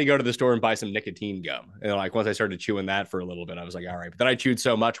then I had to go to the store and buy some nicotine gum. And like once I started chewing that for a little bit, I was like, all right. But then I chewed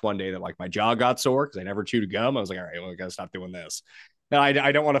so much one day that like my jaw got sore because I never chewed a gum. I was like, all right, well, I gotta stop doing this. And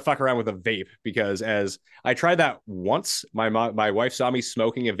I don't want to fuck around with a vape, because as I tried that once, my wife saw me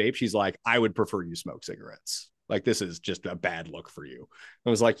smoking a vape. She's like, "I would prefer you smoke cigarettes. Like, this is just a bad look for you." I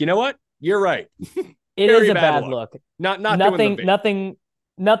was like, you know what? You're right. It is a bad look. Not nothing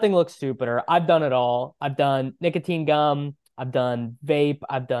looks stupider. I've done it all. I've done nicotine gum. I've done vape.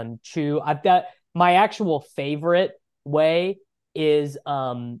 I've done chew. I've got my actual favorite way is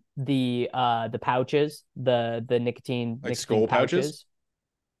the pouches, the nicotine skull pouches.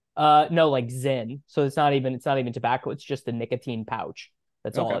 No, like Zyn. So it's not even tobacco. It's just the nicotine pouch.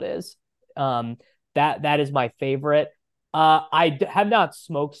 That's all it is. That is my favorite. I have not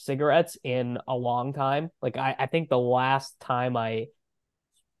smoked cigarettes in a long time. Like I think the last time I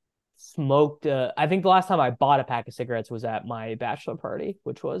smoked, I think the last time I bought a pack of cigarettes was at my bachelor party,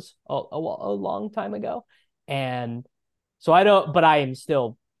 which was a long time ago. And so but I am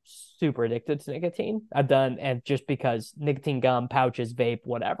still super addicted to nicotine. And just because nicotine gum, pouches, vape,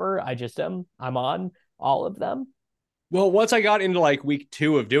 whatever, I'm on all of them. Well, once I got into like week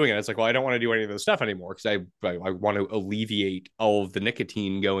 2 of doing it, it's like, well, I don't want to do any of this stuff anymore because I want to alleviate all of the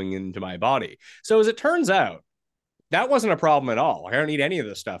nicotine going into my body. So as it turns out, that wasn't a problem at all. I don't need any of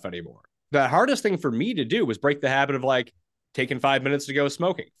this stuff anymore. The hardest thing for me to do was break the habit of like taking 5 minutes to go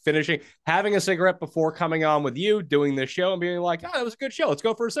smoking, having a cigarette before coming on with you, doing this show and being like, oh, that was a good show. Let's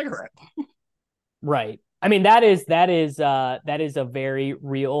go for a cigarette. Right. I mean, that is a very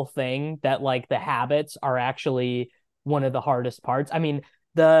real thing, that like the habits are actually one of the hardest parts. I mean,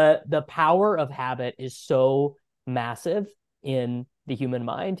 the power of habit is so massive in the human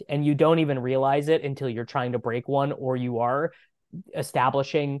mind, and you don't even realize it until you're trying to break one or you are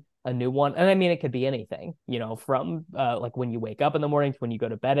establishing a new one. And I mean, it could be anything, from like when you wake up in the morning to when you go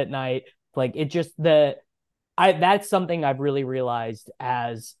to bed at night. Like it just that's something I've really realized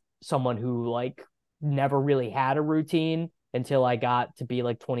as someone who like never really had a routine until I got to be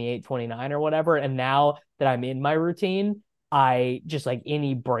like 28, 29 or whatever. And now that I'm in my routine, I just like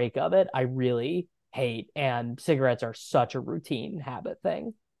any break of it, I really hate. And cigarettes are such a routine habit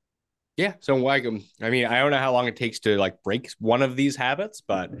thing. Yeah. So like, I mean, I don't know how long it takes to like break one of these habits,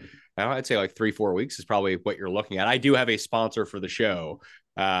 but I'd say like 3-4 weeks is probably what you're looking at. I do have a sponsor for the show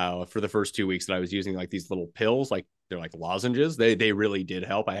for the first 2 weeks that I was using like these little pills, like they're like lozenges. They really did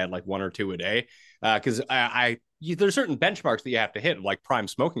help. I had like 1 or 2 a day because there's certain benchmarks that you have to hit, like prime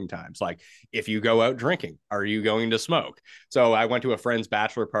smoking times. Like if you go out drinking, are you going to smoke? So I went to a friend's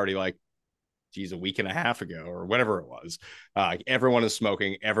bachelor party like, a week and a half ago or whatever it was. Like everyone is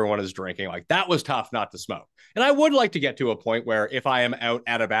smoking, everyone is drinking. Like that was tough not to smoke. And I would like to get to a point where if I am out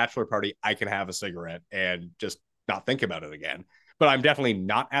at a bachelor party, I can have a cigarette and just not think about it again. But I'm definitely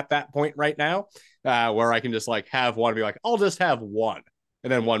not at that point right now where I can just like have one and be like, I'll just have one.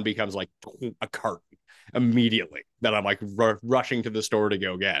 And then one becomes like a carton immediately that I'm like rushing to the store to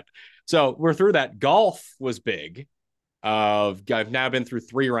go get. So we're through that. Golf was big. I've now been through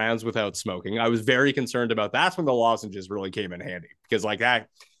 3 rounds without smoking. I was very concerned about that's when the lozenges really came in handy, because like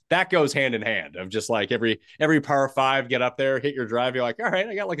that goes hand in hand of just like every par 5, get up there, hit your drive, you're like, all right,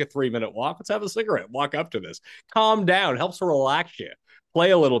 I got like a 3-minute walk, let's have a cigarette, walk up to this, calm down, helps to relax you,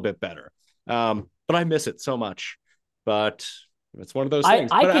 play a little bit better. But I miss it so much. But it's one of those things.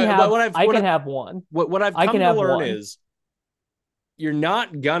 I can have one. What I've come to learn is you're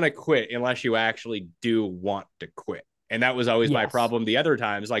not gonna quit unless you actually do want to quit. And that was always my problem the other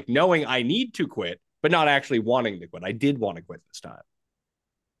times, like knowing I need to quit, but not actually wanting to quit. I did want to quit this time.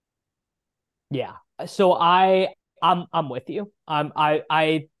 Yeah. So I'm with you. That's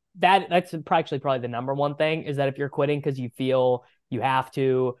probably the number one thing, is that if you're quitting because you feel you have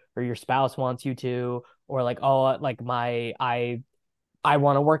to, or your spouse wants you to, or like, oh, like I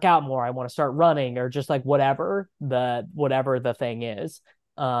want to work out more, I want to start running, or just like whatever the thing is,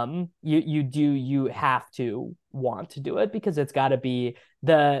 you have to want to do it, because it's got to be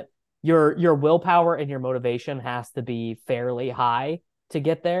your willpower and your motivation has to be fairly high to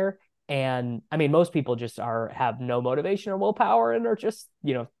get there. And I mean, most people just have no motivation or willpower and are just,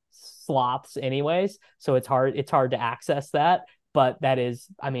 sloths anyways. So it's hard to access that. But that is,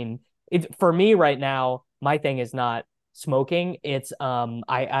 I mean, for me right now, my thing is not smoking. It's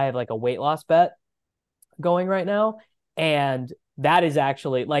I have like a weight loss bet going right now. And that is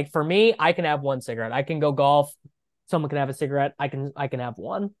actually, like, for me, I can have one cigarette. I can go golf. Someone can have a cigarette. I can have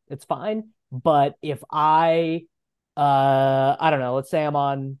one. It's fine. But if I don't know, let's say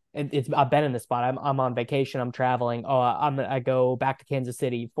I've been in this spot. I'm on vacation. I'm traveling. I go back to Kansas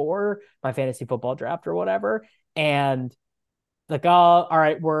City for my fantasy football draft or whatever. And like, oh, all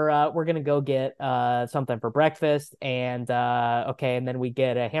right, we're gonna go get something for breakfast, and okay, and then we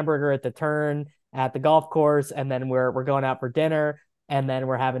get a hamburger at the turn at the golf course, and then we're going out for dinner, and then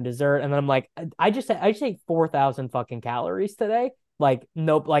we're having dessert, and then I'm like, I just ate 4,000 fucking calories today. Like,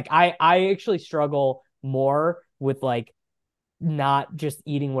 nope. Like, I actually struggle more with like not just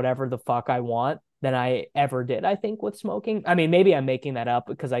eating whatever the fuck I want than I ever did, I think, with smoking. I mean, maybe I'm making that up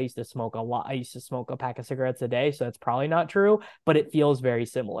because I used to smoke a lot. I used to smoke a pack of cigarettes a day, so that's probably not true, but it feels very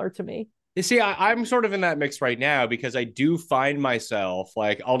similar to me. You see, I'm sort of in that mix right now, because I do find myself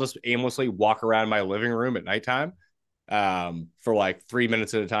like I'll just aimlessly walk around my living room at nighttime for like 3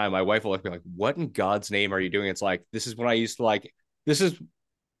 minutes at a time. My wife will look at me like, what in God's name are you doing? It's like, this is when I used to like, this is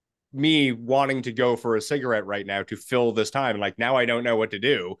me wanting to go for a cigarette right now to fill this time. Like, now I don't know what to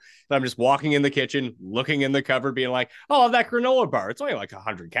do. And I'm just walking in the kitchen, looking in the cupboard, being like, oh, I'll have that granola bar. It's only like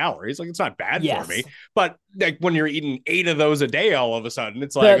 100 calories. Like, it's not bad for me. But like when you're eating 8 of those a day, all of a sudden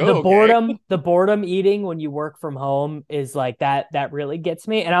it's like, the boredom eating when you work from home is like that really gets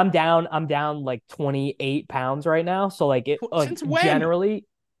me. And I'm down like 28 pounds right now. So like it, since when? Generally,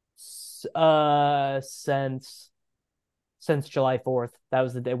 since July 4th. That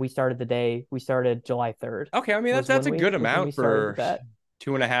was the day we started July 3rd. Okay, I mean that's a good amount for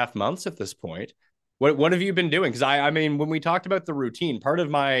 2.5 months at this point. What have you been doing? Because I mean, when we talked about the routine, part of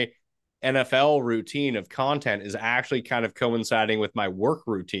my NFL routine of content is actually kind of coinciding with my work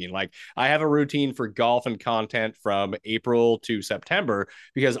routine. Like, I have a routine for golf and content from April to September,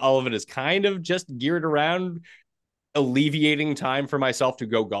 because all of it is kind of just geared around alleviating time for myself to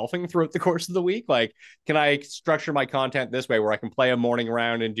go golfing throughout the course of the week. Like, can I structure my content this way where I can play a morning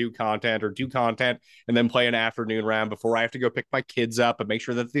round and do content, or do content and then play an afternoon round before I have to go pick my kids up and make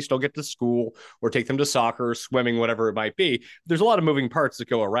sure that they still get to school or take them to soccer, swimming, whatever it might be. There's a lot of moving parts that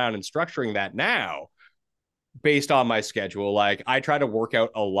go around, and structuring that now based on my schedule. Like, I try to work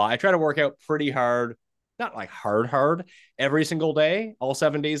out a lot. I try to work out pretty hard, not like hard every single day, all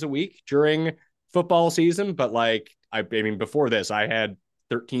 7 days a week during football season. But like, I mean, before this, I had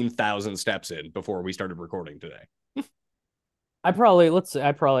 13,000 steps in before we started recording today. I probably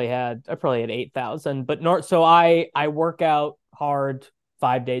had 8,000, but so I work out hard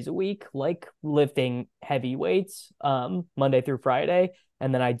 5 days a week, like lifting heavy weights, Monday through Friday.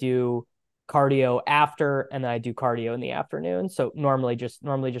 And then I do cardio after, and then I do cardio in the afternoon. So normally just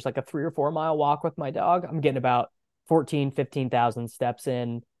like a 3 or 4 mile walk with my dog. I'm getting about 15,000 steps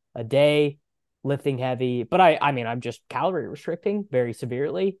in a day, lifting heavy. But I mean, I'm just calorie restricting very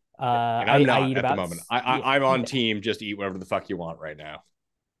severely. And I'm not at the moment. I'm on team just eat whatever the fuck you want right now.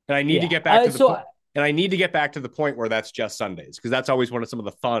 And I need to get back to the and I need to get back to the point where that's just Sundays, because that's always one of some of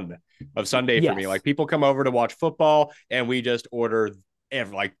the fun of Sunday for me. Like, people come over to watch football and we just order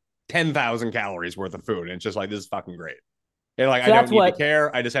like 10,000 calories worth of food. And it's just like, this is fucking great. And like, so I don't need to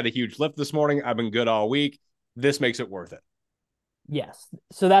care. I just had a huge lift this morning. I've been good all week. This makes it worth it. Yes.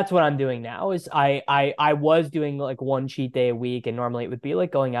 So that's what I'm doing now. Is I was doing like one cheat day a week, and normally it would be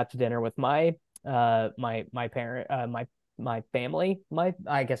like going out to dinner with my my parent, my family,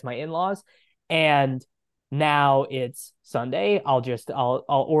 I guess my in-laws, and now it's Sunday. I'll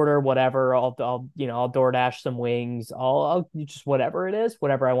order whatever. I'll DoorDash some wings. I'll just whatever it is,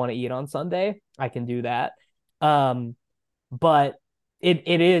 whatever I want to eat on Sunday, I can do that. But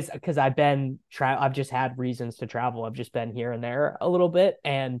it is because I've just had reasons to travel. I've just been here and there a little bit,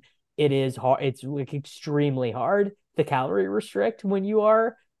 and it is hard. It's like extremely hard to calorie restrict when you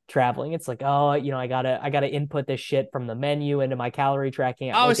are traveling. It's like, oh, I gotta input this shit from the menu into my calorie tracking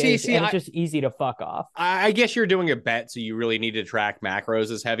app. Like, it's just easy to fuck off. I guess you're doing a bet, so you really need to track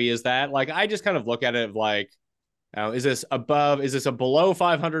macros as heavy as that. Like, I just kind of look at it like, is this a below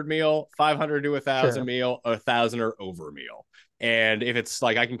 500 meal, 500 to 1,000 meal, 1,000 or over meal? And if it's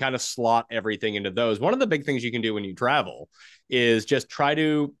like, I can kind of slot everything into those. One of the big things you can do when you travel is just try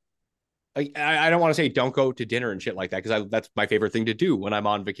to, I don't want to say don't go to dinner and shit like that, because that's my favorite thing to do when I'm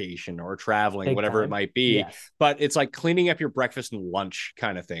on vacation or traveling, whatever it might be. Yes. But it's like cleaning up your breakfast and lunch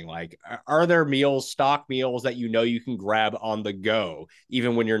kind of thing. Like, are there stock meals that you can grab on the go,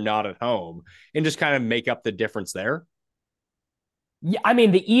 even when you're not at home, and just kind of make up the difference there? Yeah, I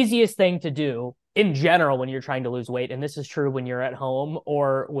mean, the easiest thing to do in general when you're trying to lose weight, and this is true when you're at home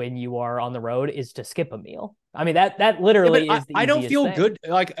or when you are on the road, is to skip a meal. I mean, that literally is the easiest I don't feel thing. good.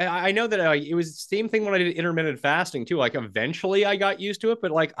 Like, I know that it was the same thing when I did intermittent fasting too. Like, eventually I got used to it,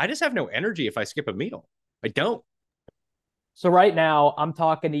 but like, I just have no energy if I skip a meal. I don't. So right now I'm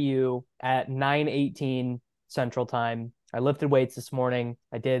talking to you at 9:18 Central Time. I lifted weights this morning.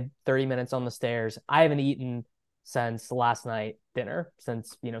 I did 30 minutes on the stairs. I haven't eaten since last night dinner,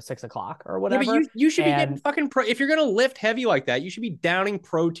 since 6 o'clock or whatever. Yeah, but you should be getting fucking if you're gonna lift heavy like that, you should be downing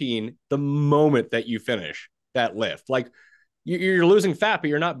protein the moment that you finish that lift. Like, you're losing fat, but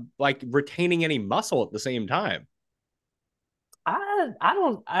you're not like retaining any muscle at the same time.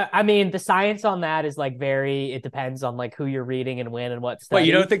 I mean, the science on that is like it depends on like who you're reading and when and what study. But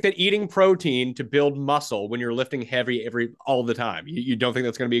you don't think that eating protein to build muscle when you're lifting heavy all the time, you don't think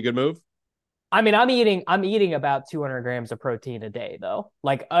that's going to be a good move? I mean, I'm eating about 200 grams of protein a day, though.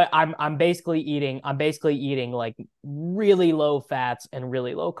 Like, I'm basically eating like really low fats and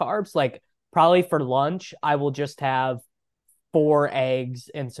really low carbs. Like, probably for lunch, I will just have 4 eggs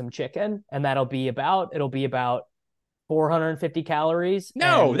and some chicken, and it'll be about 450 calories.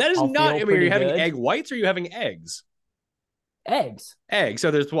 No, that is not. I mean, are you having egg whites or are you having eggs? Eggs.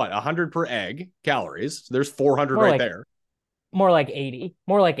 So there's what, 100 per egg calories. So there's 400 there. More like 80.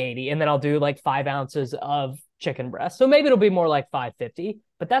 And then I'll do like 5 ounces of chicken breast. So maybe it'll be more like 550,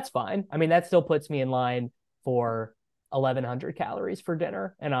 but that's fine. I mean, that still puts me in line for 1,100 calories for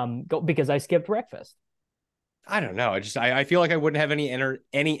dinner. And because I skipped breakfast. I don't know. I feel like I wouldn't have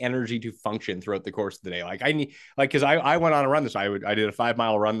any energy to function throughout the course of the day. Like, because I went on a run I did a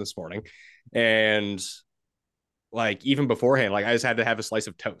 5-mile run this morning, and like, even beforehand, like, I just had to have a slice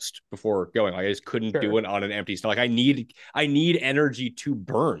of toast before going. Like, I just couldn't do it on an empty stomach. Like, I need energy to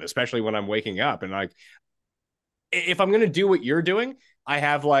burn, especially when I'm waking up. And like, if I'm going to do what you're doing, I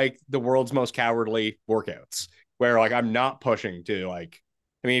have like the world's most cowardly workouts where like, I'm not pushing to like,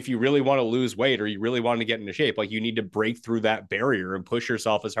 I mean, if you really want to lose weight or you really want to get into shape, like, you need to break through that barrier and push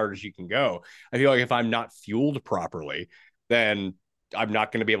yourself as hard as you can go. I feel like if I'm not fueled properly, then I'm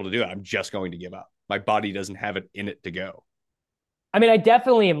not going to be able to do it. I'm just going to give up. My body doesn't have it in it to go. I mean, I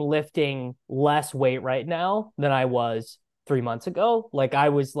definitely am lifting less weight right now than I was 3 months ago. Like, I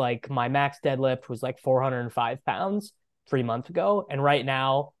was like, my max deadlift was like 405 pounds 3 months ago. And right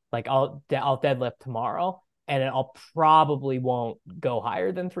now, like, I'll deadlift tomorrow, and I'll probably won't go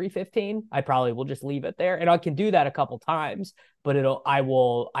higher than 315. I probably will just leave it there. And I can do that a couple times, but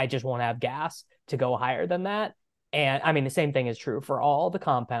I just won't have gas to go higher than that. And I mean, the same thing is true for all the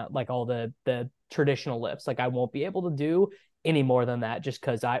compound, like all the traditional lifts. Like, I won't be able to do any more than that just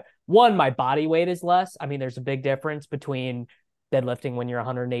because my body weight is less. I mean, there's a big difference between deadlifting when you're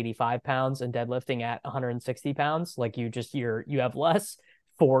 185 pounds and deadlifting at 160 pounds. Like, you have less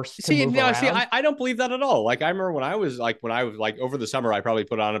force to move around. I don't believe that at all. Like, I remember when I was like over the summer, I probably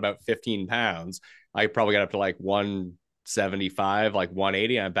put on about 15 pounds. I probably got up to like 175, like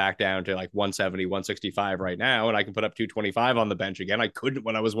 180. I'm back down to like 170, 165 right now. And I can put up 225 on the bench again. I couldn't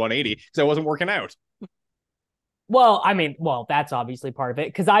when I was 180 because I wasn't working out. Well, I mean, that's obviously part of it,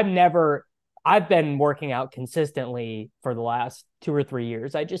 because I've been working out consistently for the last 2 or 3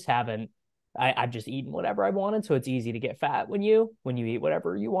 years. I've just eaten whatever I wanted. So it's easy to get fat when you eat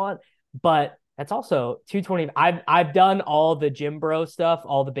whatever you want. But that's also 220. I've done all the gym bro stuff,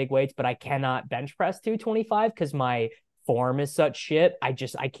 all the big weights, but I cannot bench press 225 because my form is such shit. I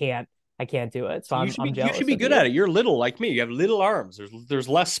I can't do it. So You I'm you should jealous be of good you. at it. You're little like me. You have little arms. There's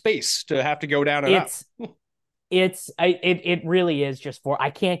less space to have to go down and up. It really is just for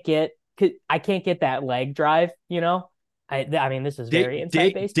I can't get that leg drive, you know. I mean, this is very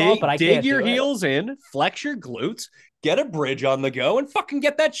inside baseball, but I dig can't your do it. heels in, flex your glutes, get a bridge on the go, and fucking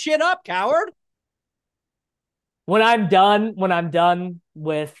get that shit up, coward. When I'm done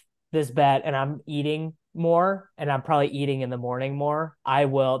with this bet and I'm eating more and I'm probably eating in the morning more, I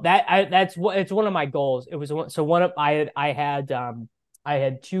will that's what it's one of my goals. It was so one of I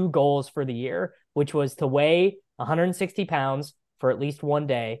had two goals for the year, which was to weigh 160 pounds for at least one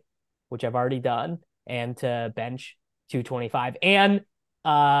day, which I've already done, and to bench 225. And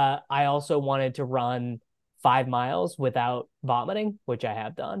I also wanted to run 5 miles without vomiting, which I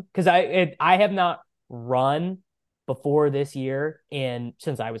have done because I have not run before this year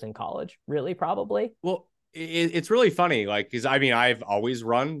since I was in college, really, probably. Well, it's really funny, like, because I mean, I've always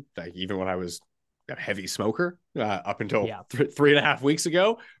run, like, even when I was a heavy smoker, up until 3.5 weeks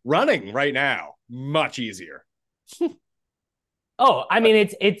ago. Running right now, much easier. Oh, I mean,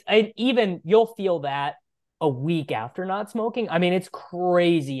 it's even you'll feel that a week after not smoking. I mean, it's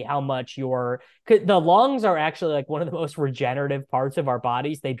crazy how much the lungs are actually like one of the most regenerative parts of our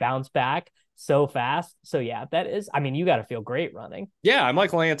bodies. They bounce back so fast. So yeah, that is, I mean, you got to feel great running. Yeah, I'm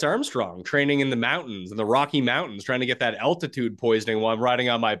like Lance Armstrong training in the mountains, in the Rocky Mountains, trying to get that altitude poisoning while I'm riding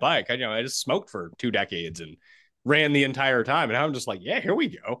on my bike. I just smoked for 2 decades and ran the entire time. And now I'm just like, yeah, here we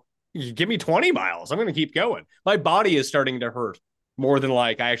go. You give me 20 miles. I'm going to keep going. My body is starting to hurt more than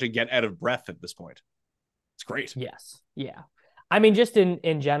like I actually get out of breath at this point. It's great. Yes. Yeah. I mean, just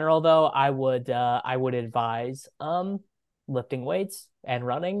in general though, I would advise lifting weights and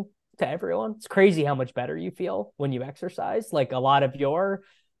running to everyone. It's crazy how much better you feel when you exercise. Like a lot of your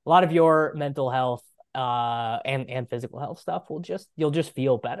mental health and physical health stuff you'll just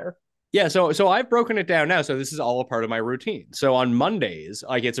feel better. Yeah, so I've broken it down now. So this is all a part of my routine. So on Mondays,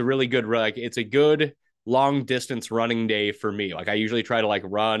 like it's a really good it's a good long distance running day for me. Like I usually try to like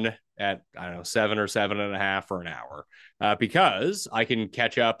run at, I don't know, 7 or 7.5 for an hour, because I can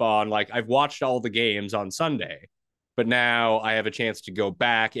catch up on, like, I've watched all the games on Sunday, but now I have a chance to go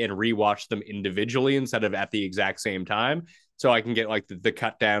back and rewatch them individually instead of at the exact same time. So I can get like the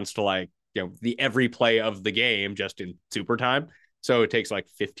cut downs to like, the every play of the game just in super time. So it takes like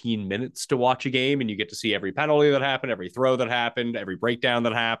 15 minutes to watch a game and you get to see every penalty that happened, every throw that happened, every breakdown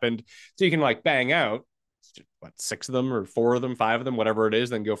that happened. So you can like bang out 6 of them or 4 of them, 5 of them, whatever it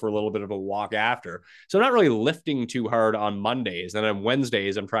is, then go for a little bit of a walk after. So I'm not really lifting too hard on Mondays. And then on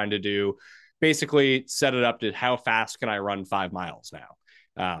Wednesdays, I'm trying to do basically set it up to how fast can I run 5 miles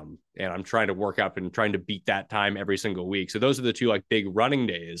now. And I'm trying to work up and trying to beat that time every single week. So those are the 2 like big running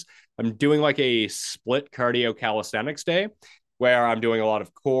days. I'm doing like a split cardio calisthenics day where I'm doing a lot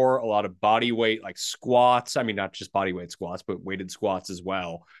of core, a lot of body weight, like squats. I mean, not just body weight squats, but weighted squats as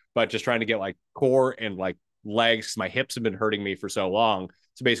well. But just trying to get like core and like legs. My hips have been hurting me for so long.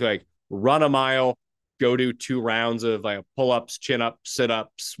 So basically like run a mile, go do 2 rounds of like pull-ups, chin-ups,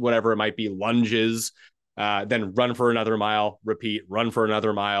 sit-ups, whatever it might be, lunges, then run for another mile, repeat, run for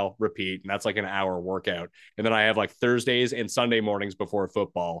another mile, repeat. And that's like an hour workout. And then I have like Thursdays and Sunday mornings before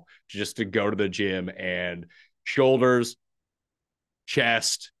football just to go to the gym and shoulders,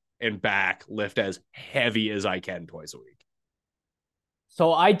 chest, and back lift as heavy as I can twice a week. So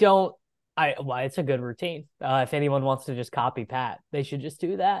well, it's a good routine. If anyone wants to just copy Pat, they should just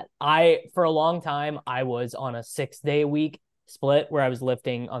do that. For a long time, I was on a 6-day week split where I was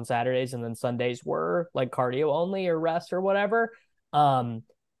lifting on Saturdays and then Sundays were like cardio only or rest or whatever.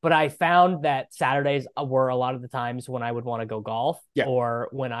 But I found that Saturdays were a lot of the times when I would want to go golf or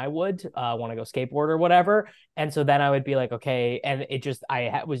when I would want to go skateboard or whatever. And so then I would be like, okay. And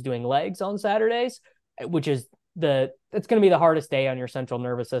I was doing legs on Saturdays, which is it's going to be the hardest day on your central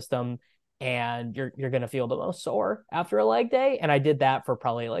nervous system. And you're going to feel the most sore after a leg day. And I did that for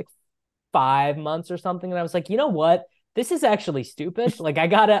probably like 5 months or something. And I was like, you know what? This is actually stupid. Like I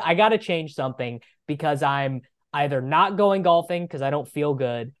gotta change something because I'm either not going golfing because I don't feel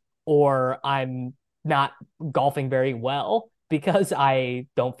good, or I'm not golfing very well because I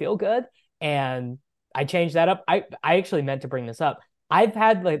don't feel good. And I changed that up. I actually meant to bring this up. I've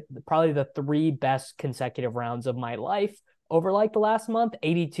had like probably the 3 best consecutive rounds of my life over like the last month: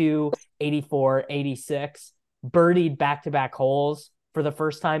 82, 84, 86, birdied back-to-back holes for the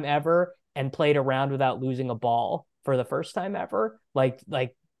first time ever, and played a round without losing a ball for the first time ever. Like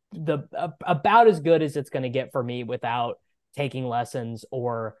about as good as it's going to get for me without taking lessons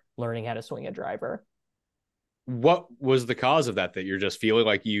or learning how to swing a driver. What was the cause of that you're just feeling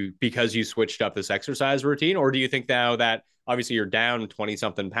like because you switched up this exercise routine? Or do you think now that obviously you're down 20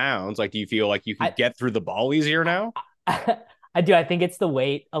 something pounds. Like, do you feel like you can get through the ball easier now? I do. I think it's the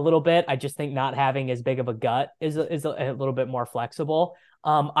weight a little bit. I just think not having as big of a gut is a little bit more flexible.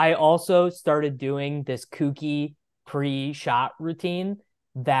 I also started doing this kooky pre-shot routine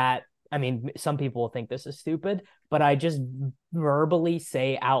that, I mean, some people will think this is stupid, but I just verbally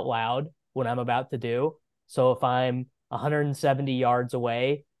say out loud what I'm about to do. So if I'm 170 yards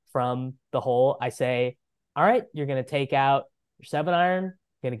away from the hole, I say, all right, you're going to take out your 7-iron,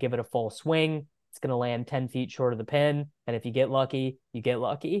 you're going to give it a full swing. It's going to land 10 feet short of the pin. And if you get lucky, you get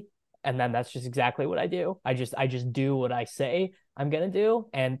lucky. And then that's just exactly what I do. I just do what I say I'm going to do.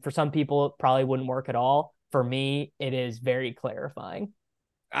 And for some people, it probably wouldn't work at all. For me, it is very clarifying.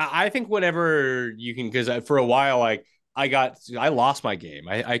 I think whenever you can, because for a while, like I lost my game.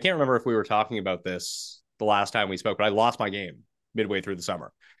 I can't remember if we were talking about this the last time we spoke, but I lost my game midway through the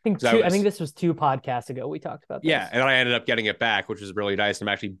summer. I think this was 2 podcasts ago we talked about this. Yeah, and I ended up getting it back, which was really nice. I'm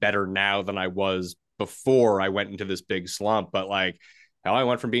actually better now than I was before I went into this big slump. But like how I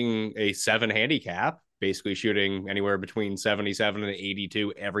went from being a 7 handicap, basically shooting anywhere between 77 and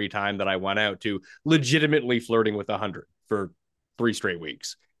 82 every time that I went out, to legitimately flirting with 100 for 3 straight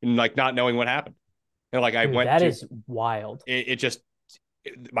weeks and like not knowing what happened. And like that is wild.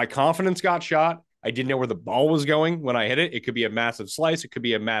 My confidence got shot. I didn't know where the ball was going when I hit it. It could be a massive slice. It could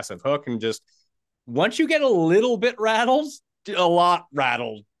be a massive hook. And just once you get a little bit rattled, a lot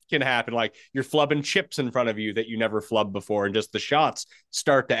rattled can happen. Like you're flubbing chips in front of you that you never flubbed before. And just the shots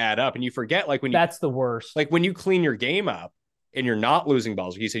start to add up. And you forget, like that's the worst. Like when you clean your game up and you're not losing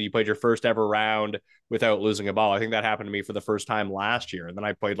balls. Like you said, you played your first ever round without losing a ball. I think that happened to me for the first time last year. And then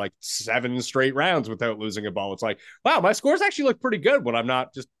I played like 7 straight rounds without losing a ball. It's like, wow, my scores actually look pretty good when I'm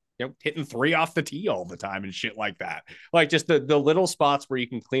not just hitting 3 off the tee all the time and shit like that. Like just the little spots where you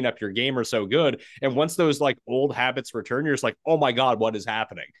can clean up your game are so good. And once those like old habits return, you're just like, oh my God, what is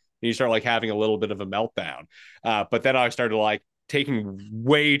happening? And you start like having a little bit of a meltdown. But then I started like taking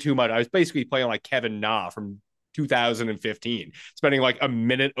way too much. I was basically playing like Kevin Na from 2015, spending like a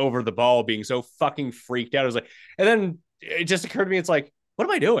minute over the ball, being so fucking freaked out. I was like, and then it just occurred to me, it's like, what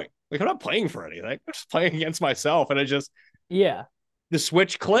am I doing? Like, I'm not playing for anything. I'm just playing against myself. And it just, the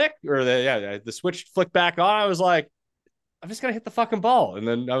switch click or the switch flicked back on. I was like, I'm just gonna hit the fucking ball, and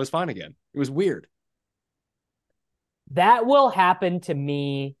then I was fine again. It was weird. That will happen to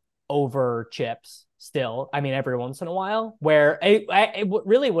me over chips still. I mean, every once in a while, where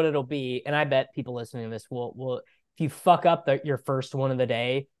really what it'll be, and I bet people listening to this will if you fuck up your first one of the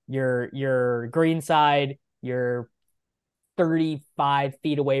day, your green side, you're 35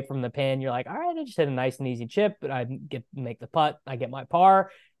 feet away from the pin, you're like, all right, I just hit a nice and easy chip, but I make the putt, I get my par.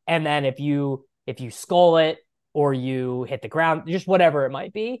 And then if you skull it or you hit the ground, just whatever it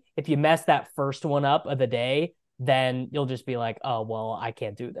might be, if you mess that first one up of the day, then you'll just be like, oh, well, I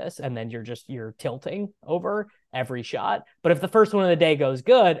can't do this. And then you're tilting over every shot. But if the first one of the day goes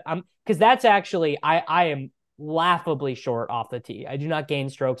good, because that's actually, I am laughably short off the tee. I do not gain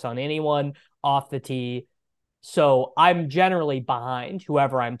strokes on anyone off the tee. So I'm generally behind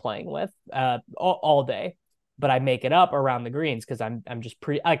whoever I'm playing with all day, but I make it up around the greens because I'm just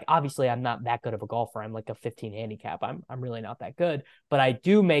pretty, like, obviously I'm not that good of a golfer. I'm like a 15 handicap. I'm really not that good, but I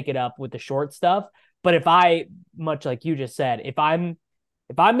do make it up with the short stuff. But if I, much like you just said, if I'm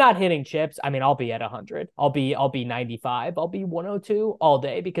not hitting chips, I mean, I'll be at 100. I'll be 95. I'll be 102 all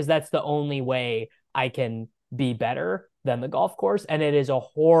day, because that's the only way I can be better than the golf course. And it is a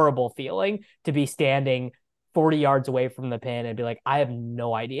horrible feeling to be standing 40 yards away from the pin and be like, I have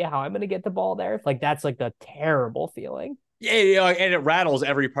no idea how I'm going to get the ball there. Like, that's like the terrible feeling. Yeah, and it rattles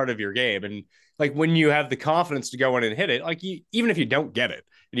every part of your game. And like when you have the confidence to go in and hit it, like even if you don't get it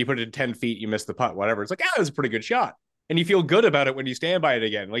and you put it at 10 feet, you miss the putt, whatever. It's like, that was a pretty good shot. And you feel good about it when you stand by it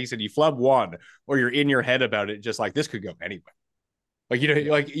again. Like you said, you flub one, or you're in your head about it, just like, this could go anywhere.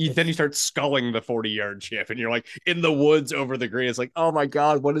 Like, then you start sculling the 40-yard chip and you're like in the woods over the green. It's like, oh my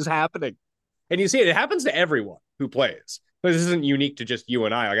God, what is happening? And you see it happens to everyone who plays. This isn't unique to just you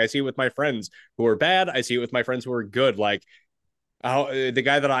and I. Like, I see it with my friends who are bad. I see it with my friends who are good. Like the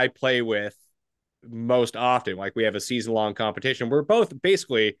guy that I play with most often, like we have a season-long competition. We're both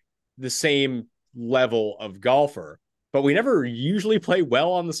basically the same level of golfer, but we never usually play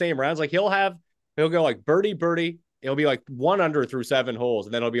well on the same rounds. Like he'll go like birdie, birdie. It'll be like 1 under through 7 holes.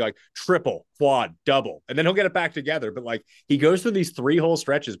 And then it'll be like triple, quad, double. And then he'll get it back together. But like he goes through these 3-hole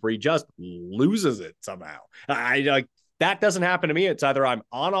stretches where he just loses it somehow. I like, that doesn't happen to me. It's either I'm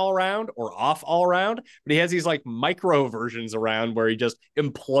on all round or off all round. But he has these like micro versions around where he just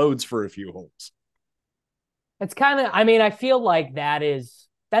implodes for a few holes. It's kind of, I mean, I feel like that is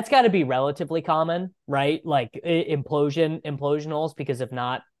that's got to be relatively common, right? Like implosion holes, because if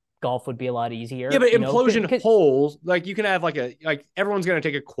not, golf would be a lot easier. Yeah, but implosion holes, like you can have like everyone's going to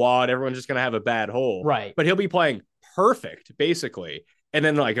take a quad, everyone's just going to have a bad hole. Right. But he'll be playing perfect, basically. And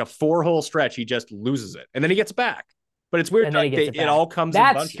then like a 4-hole stretch, he just loses it. And then he gets back. But it's weird. Like it all comes in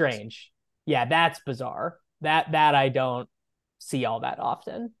bunches. That's strange. Yeah, that's bizarre. That I don't see all that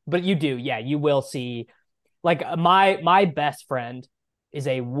often. But you do. Yeah, you will see. Like my best friend is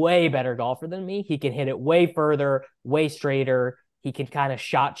a way better golfer than me. He can hit it way further, way straighter. He can kind of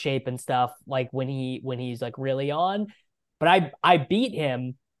shot shape and stuff like when he's like really on. But I beat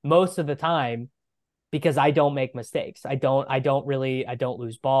him most of the time because I don't make mistakes. I don't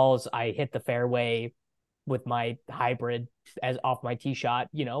lose balls. I hit the fairway with my hybrid as off my tee shot,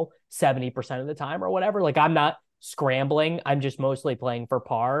 70% of the time or whatever. Like I'm not scrambling. I'm just mostly playing for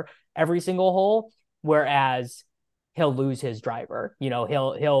par every single hole. Whereas he'll lose his driver.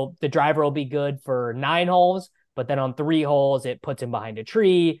 The driver will be good for 9 holes, but then on 3 holes, it puts him behind a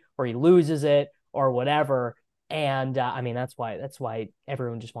tree or he loses it or whatever. And that's why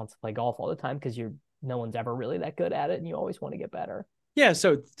everyone just wants to play golf all the time, because no one's ever really that good at it, and you always want to get better. Yeah,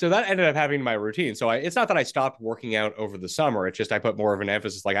 so that ended up having my routine. So it's not that I stopped working out over the summer. It's just I put more of an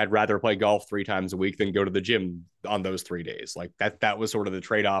emphasis. Like I'd rather play golf 3 times a week than go to the gym on those 3 days. Like that was sort of the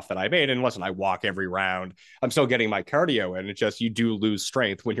trade-off that I made. And listen, I walk every round. I'm still getting my cardio in. It's just you do lose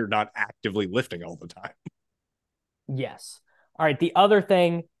strength when you're not actively lifting all the time. Yes. All right. The other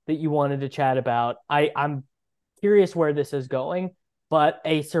thing that you wanted to chat about, I'm curious where this is going, but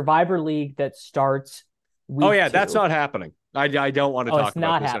a Survivor League that starts week 2. That's not happening. I don't want to talk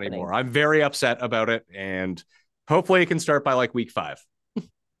about this anymore. I'm very upset about it, and hopefully it can start by like week 5.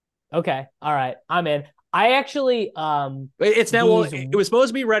 Okay. All right. I'm in. I actually it's now it was supposed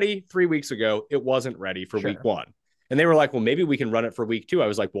to be ready 3 weeks ago. It wasn't ready for week 1. And they were like, well, maybe we can run it for week 2. I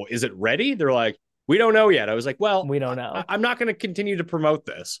was like, well, is it ready? They're like, we don't know yet. I was like, well, we don't know. I'm not going to continue to promote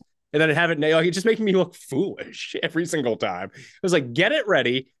this. And then have it like it's just making me look foolish every single time. I was like, get it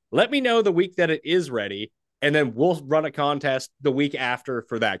ready. Let me know the week that it is ready. And then we'll run a contest the week after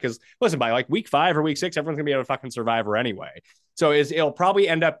for that. Because listen, by like week 5 or week 6, everyone's gonna be able to fucking Survivor anyway. So it'll probably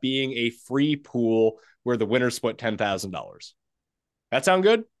end up being a free pool where the winners split $10,000. That sound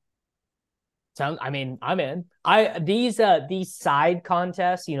good? I'm in. These side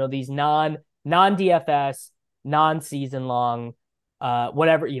contests, these non-DFS, non-season long,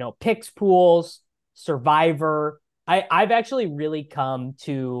 whatever, picks pools, Survivor. I've actually really come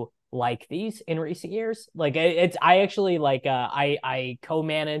to like these in recent years. Like I actually like I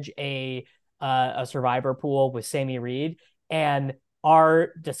co-manage a Survivor pool with Sammy Reed, and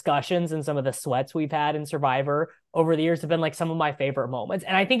our discussions and some of the sweats we've had in Survivor over the years have been like some of my favorite moments.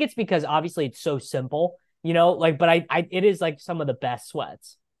 And I think it's because obviously it's so simple, but it is like some of the best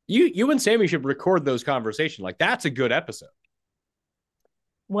sweats. You and Sammy should record those conversations. Like that's a good episode.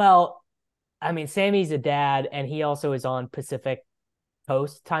 Well, Sammy's a dad, and he also is on Pacific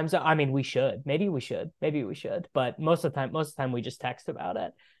Coast time zone. We should. Maybe we should. But most of the time we just text about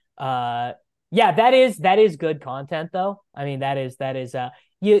it. Yeah, that is good content though. I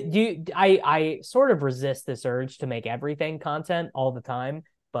sort of resist this urge to make everything content all the time,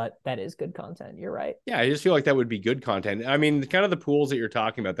 but that is good content. You're right. Yeah, I just feel like that would be good content. Kind of the pools that you're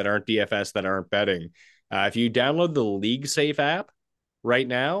talking about that aren't DFS, that aren't betting. If you download the League Safe app right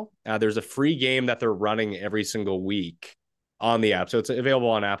now, there's a free game that they're running every single week on the app. So it's available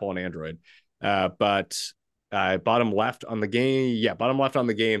on Apple and Android. Bottom left on the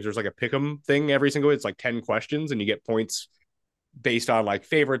games, there's like a pick'em thing every single week. It's like 10 questions, and you get points based on like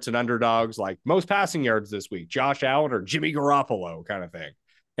favorites and underdogs, like most passing yards this week, Josh Allen or Jimmy Garoppolo kind of thing.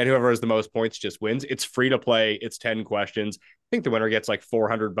 And whoever has the most points just wins. It's free to play. It's 10 questions. I think the winner gets like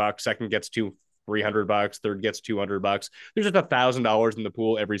 $400. Second gets $300. Third gets $200. There's just $1,000 in the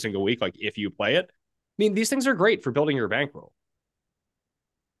pool every single week. Like if you play it, these things are great for building your bankroll.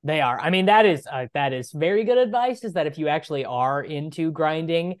 They are. That is very good advice, is that if you actually are into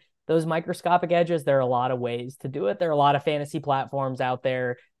grinding those microscopic edges, there are a lot of ways to do it. There are a lot of fantasy platforms out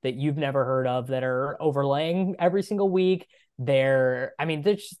there that you've never heard of that are overlaying every single week.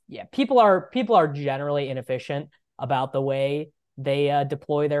 People are generally inefficient about the way they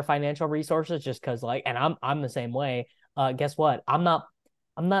deploy their financial resources, just because and I'm the same way. Guess what? I'm not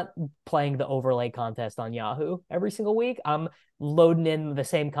playing the overlay contest on Yahoo every single week. I'm loading in the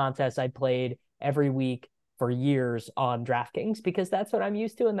same contest I played every week for years on DraftKings, because that's what I'm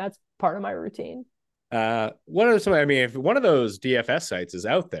used to, and that's part of my routine. If one of those DFS sites is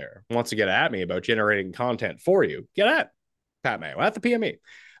out there, wants to get at me about generating content for you, get at Pat Mayo at the PME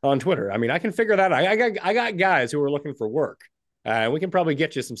on Twitter. I can figure that out. I got guys who are looking for work. We can probably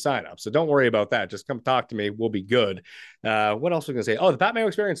get you some signups. So don't worry about that. Just come talk to me. We'll be good. What else was I going to say? Oh, the Pat Mayo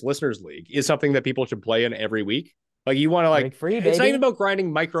Experience Listeners League is something that people should play in every week. Like you want to like, free, it's baby. not even about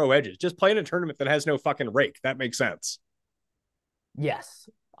grinding micro edges. Just play in a tournament that has no fucking rake. That makes sense. Yes.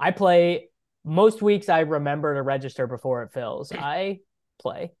 I play most weeks. I remember to register before it fills. I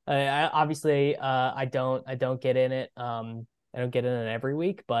play. I don't get in it. I don't get in it every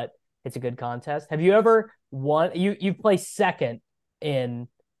week, but it's a good contest. Have you ever won? You play second in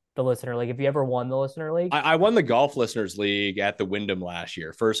the Listener League. Have you ever won the Listener League? I won the Golf Listeners League at the Wyndham last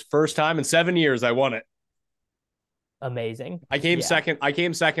year. First time in 7 years I won it. Amazing. I came second. I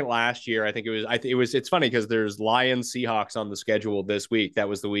came second last year. I think it was. It's funny because there's Lions Seahawks on the schedule this week. That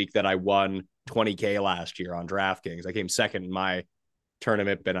was the week that I won $20K last year on DraftKings. I came second in my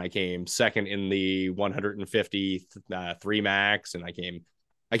tournament, and I came second in the 150 3 max, and I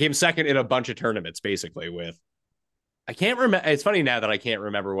came second in a bunch of tournaments basically with. I can't remember. It's funny now that I can't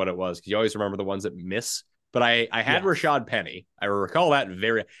remember what it was because you always remember the ones that miss. But I had Rashad Penny. I recall that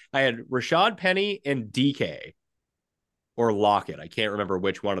I had Rashad Penny and DK. Or Lockett. I can't remember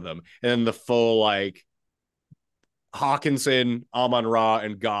which one of them. And then the full like Hawkinson, Amon-Ra,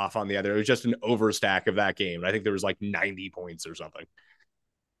 and Goff on the other. It was just an overstack of that game. I think there was like 90 points or something.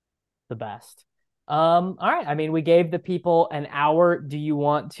 The best. All right. I mean, we gave the people an hour. Do you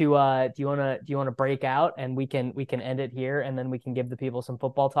want to break out and we can end it here and then we can give the people some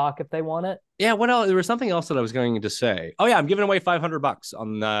football talk if they want it? Yeah. What else? There was something else that I was going to say. Oh yeah, I'm giving away $500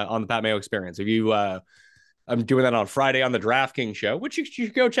 on the Pat Mayo Experience. If you I'm doing that on Friday on the DraftKings show, which you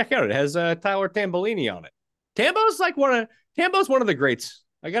should go check out. It has Tyler Tambolini on it. Tambo's one of the greats.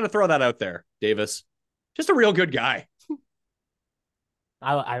 I got to throw that out there, Davis. Just a real good guy.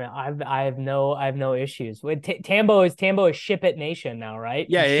 I have no issues with Tambo is Ship It Nation now, right?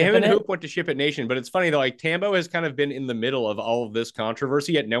 Yeah, him and Hoop went to Ship It Nation, but it's funny though. Like Tambo has kind of been in the middle of all of this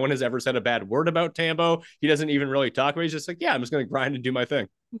controversy, yet no one has ever said a bad word about Tambo. He doesn't even really talk about it. He's just like, yeah, I'm just going to grind and do my thing.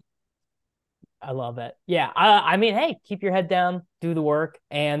 I love it. Yeah. I mean, hey, keep your head down, do the work.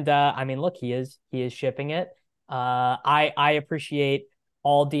 And I mean, look, he is shipping it. I appreciate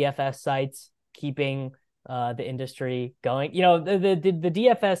all DFS sites keeping the industry going. You know, the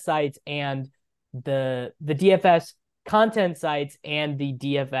DFS sites and the DFS content sites and the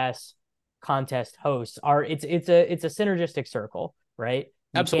DFS contest hosts it's a synergistic circle, right?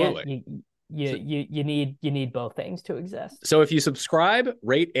 Absolutely. You need both things to exist. So if you subscribe,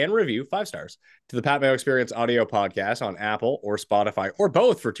 rate, and review 5 stars to the Pat Mayo Experience audio podcast on Apple or Spotify or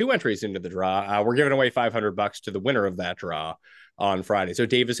both for 2 entries into the draw, we're giving away $500 to the winner of that draw on Friday. So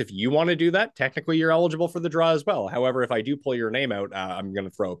Davis, if you want to do that, technically you're eligible for the draw as well. However, if I do pull your name out, I'm going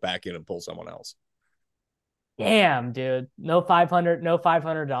to throw it back in and pull someone else. Damn, dude. No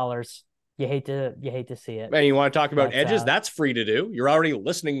 $500. You hate to see it. Man, you want to talk about edges? That's free to do. You're already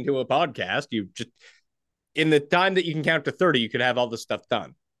listening to a podcast. You just in the time that you can count to 30, you could have all this stuff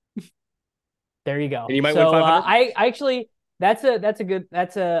done. There you go. And you might win 500. I actually that's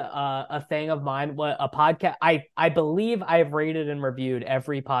a thing of mine. What a podcast. I believe I've rated and reviewed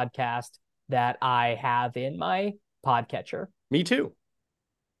every podcast that I have in my podcatcher. Me too.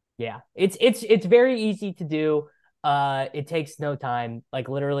 Yeah, it's very easy to do. It takes no time. Like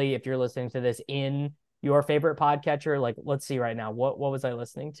literally, if you're listening to this in your favorite podcatcher, like let's see right now, what was I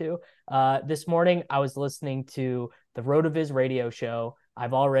listening to? This morning I was listening to the RotoViz radio show.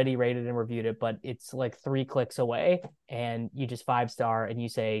 I've already rated and reviewed it, but it's like 3 clicks away, and you just 5-star and you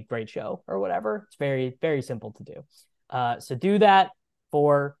say great show or whatever. It's very, very simple to do. So do that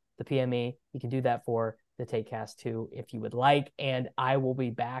for the PME. You can do that for the TakeCast too, if you would like. And I will be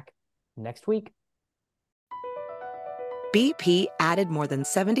back next week. BP added more than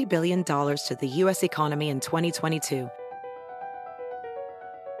 $70 billion to the U.S. economy in 2022.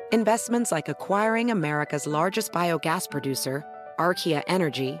 Investments like acquiring America's largest biogas producer, Archaea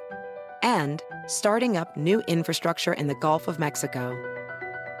Energy, and starting up new infrastructure in the Gulf of Mexico.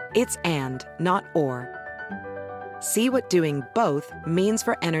 It's and, not or. See what doing both means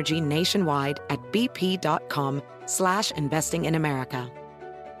for energy nationwide at bp.com/investing in America.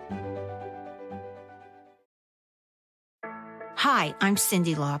 Hi, I'm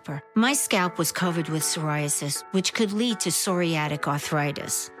Cyndi Lauper. My scalp was covered with psoriasis, which could lead to psoriatic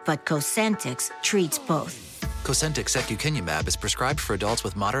arthritis, but Cosentyx treats both. Cosentyx secukinumab is prescribed for adults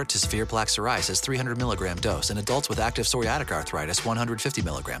with moderate to severe plaque psoriasis 300 milligram dose and adults with active psoriatic arthritis 150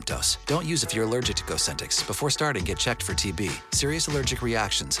 milligram dose. Don't use if you're allergic to Cosentyx. Before starting, get checked for TB. Serious allergic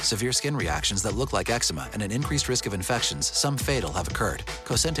reactions, severe skin reactions that look like eczema, and an increased risk of infections, some fatal, have occurred.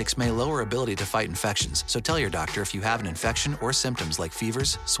 Cosentyx may lower ability to fight infections, so tell your doctor if you have an infection or symptoms like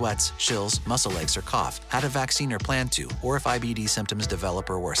fevers, sweats, chills, muscle aches, or cough, had a vaccine or plan to, or if IBD symptoms develop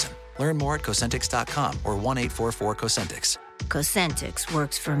or worsen. Learn more at Cosentyx.com or 1-844-COSENTYX. Cosentyx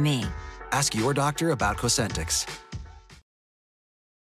works for me. Ask your doctor about Cosentyx.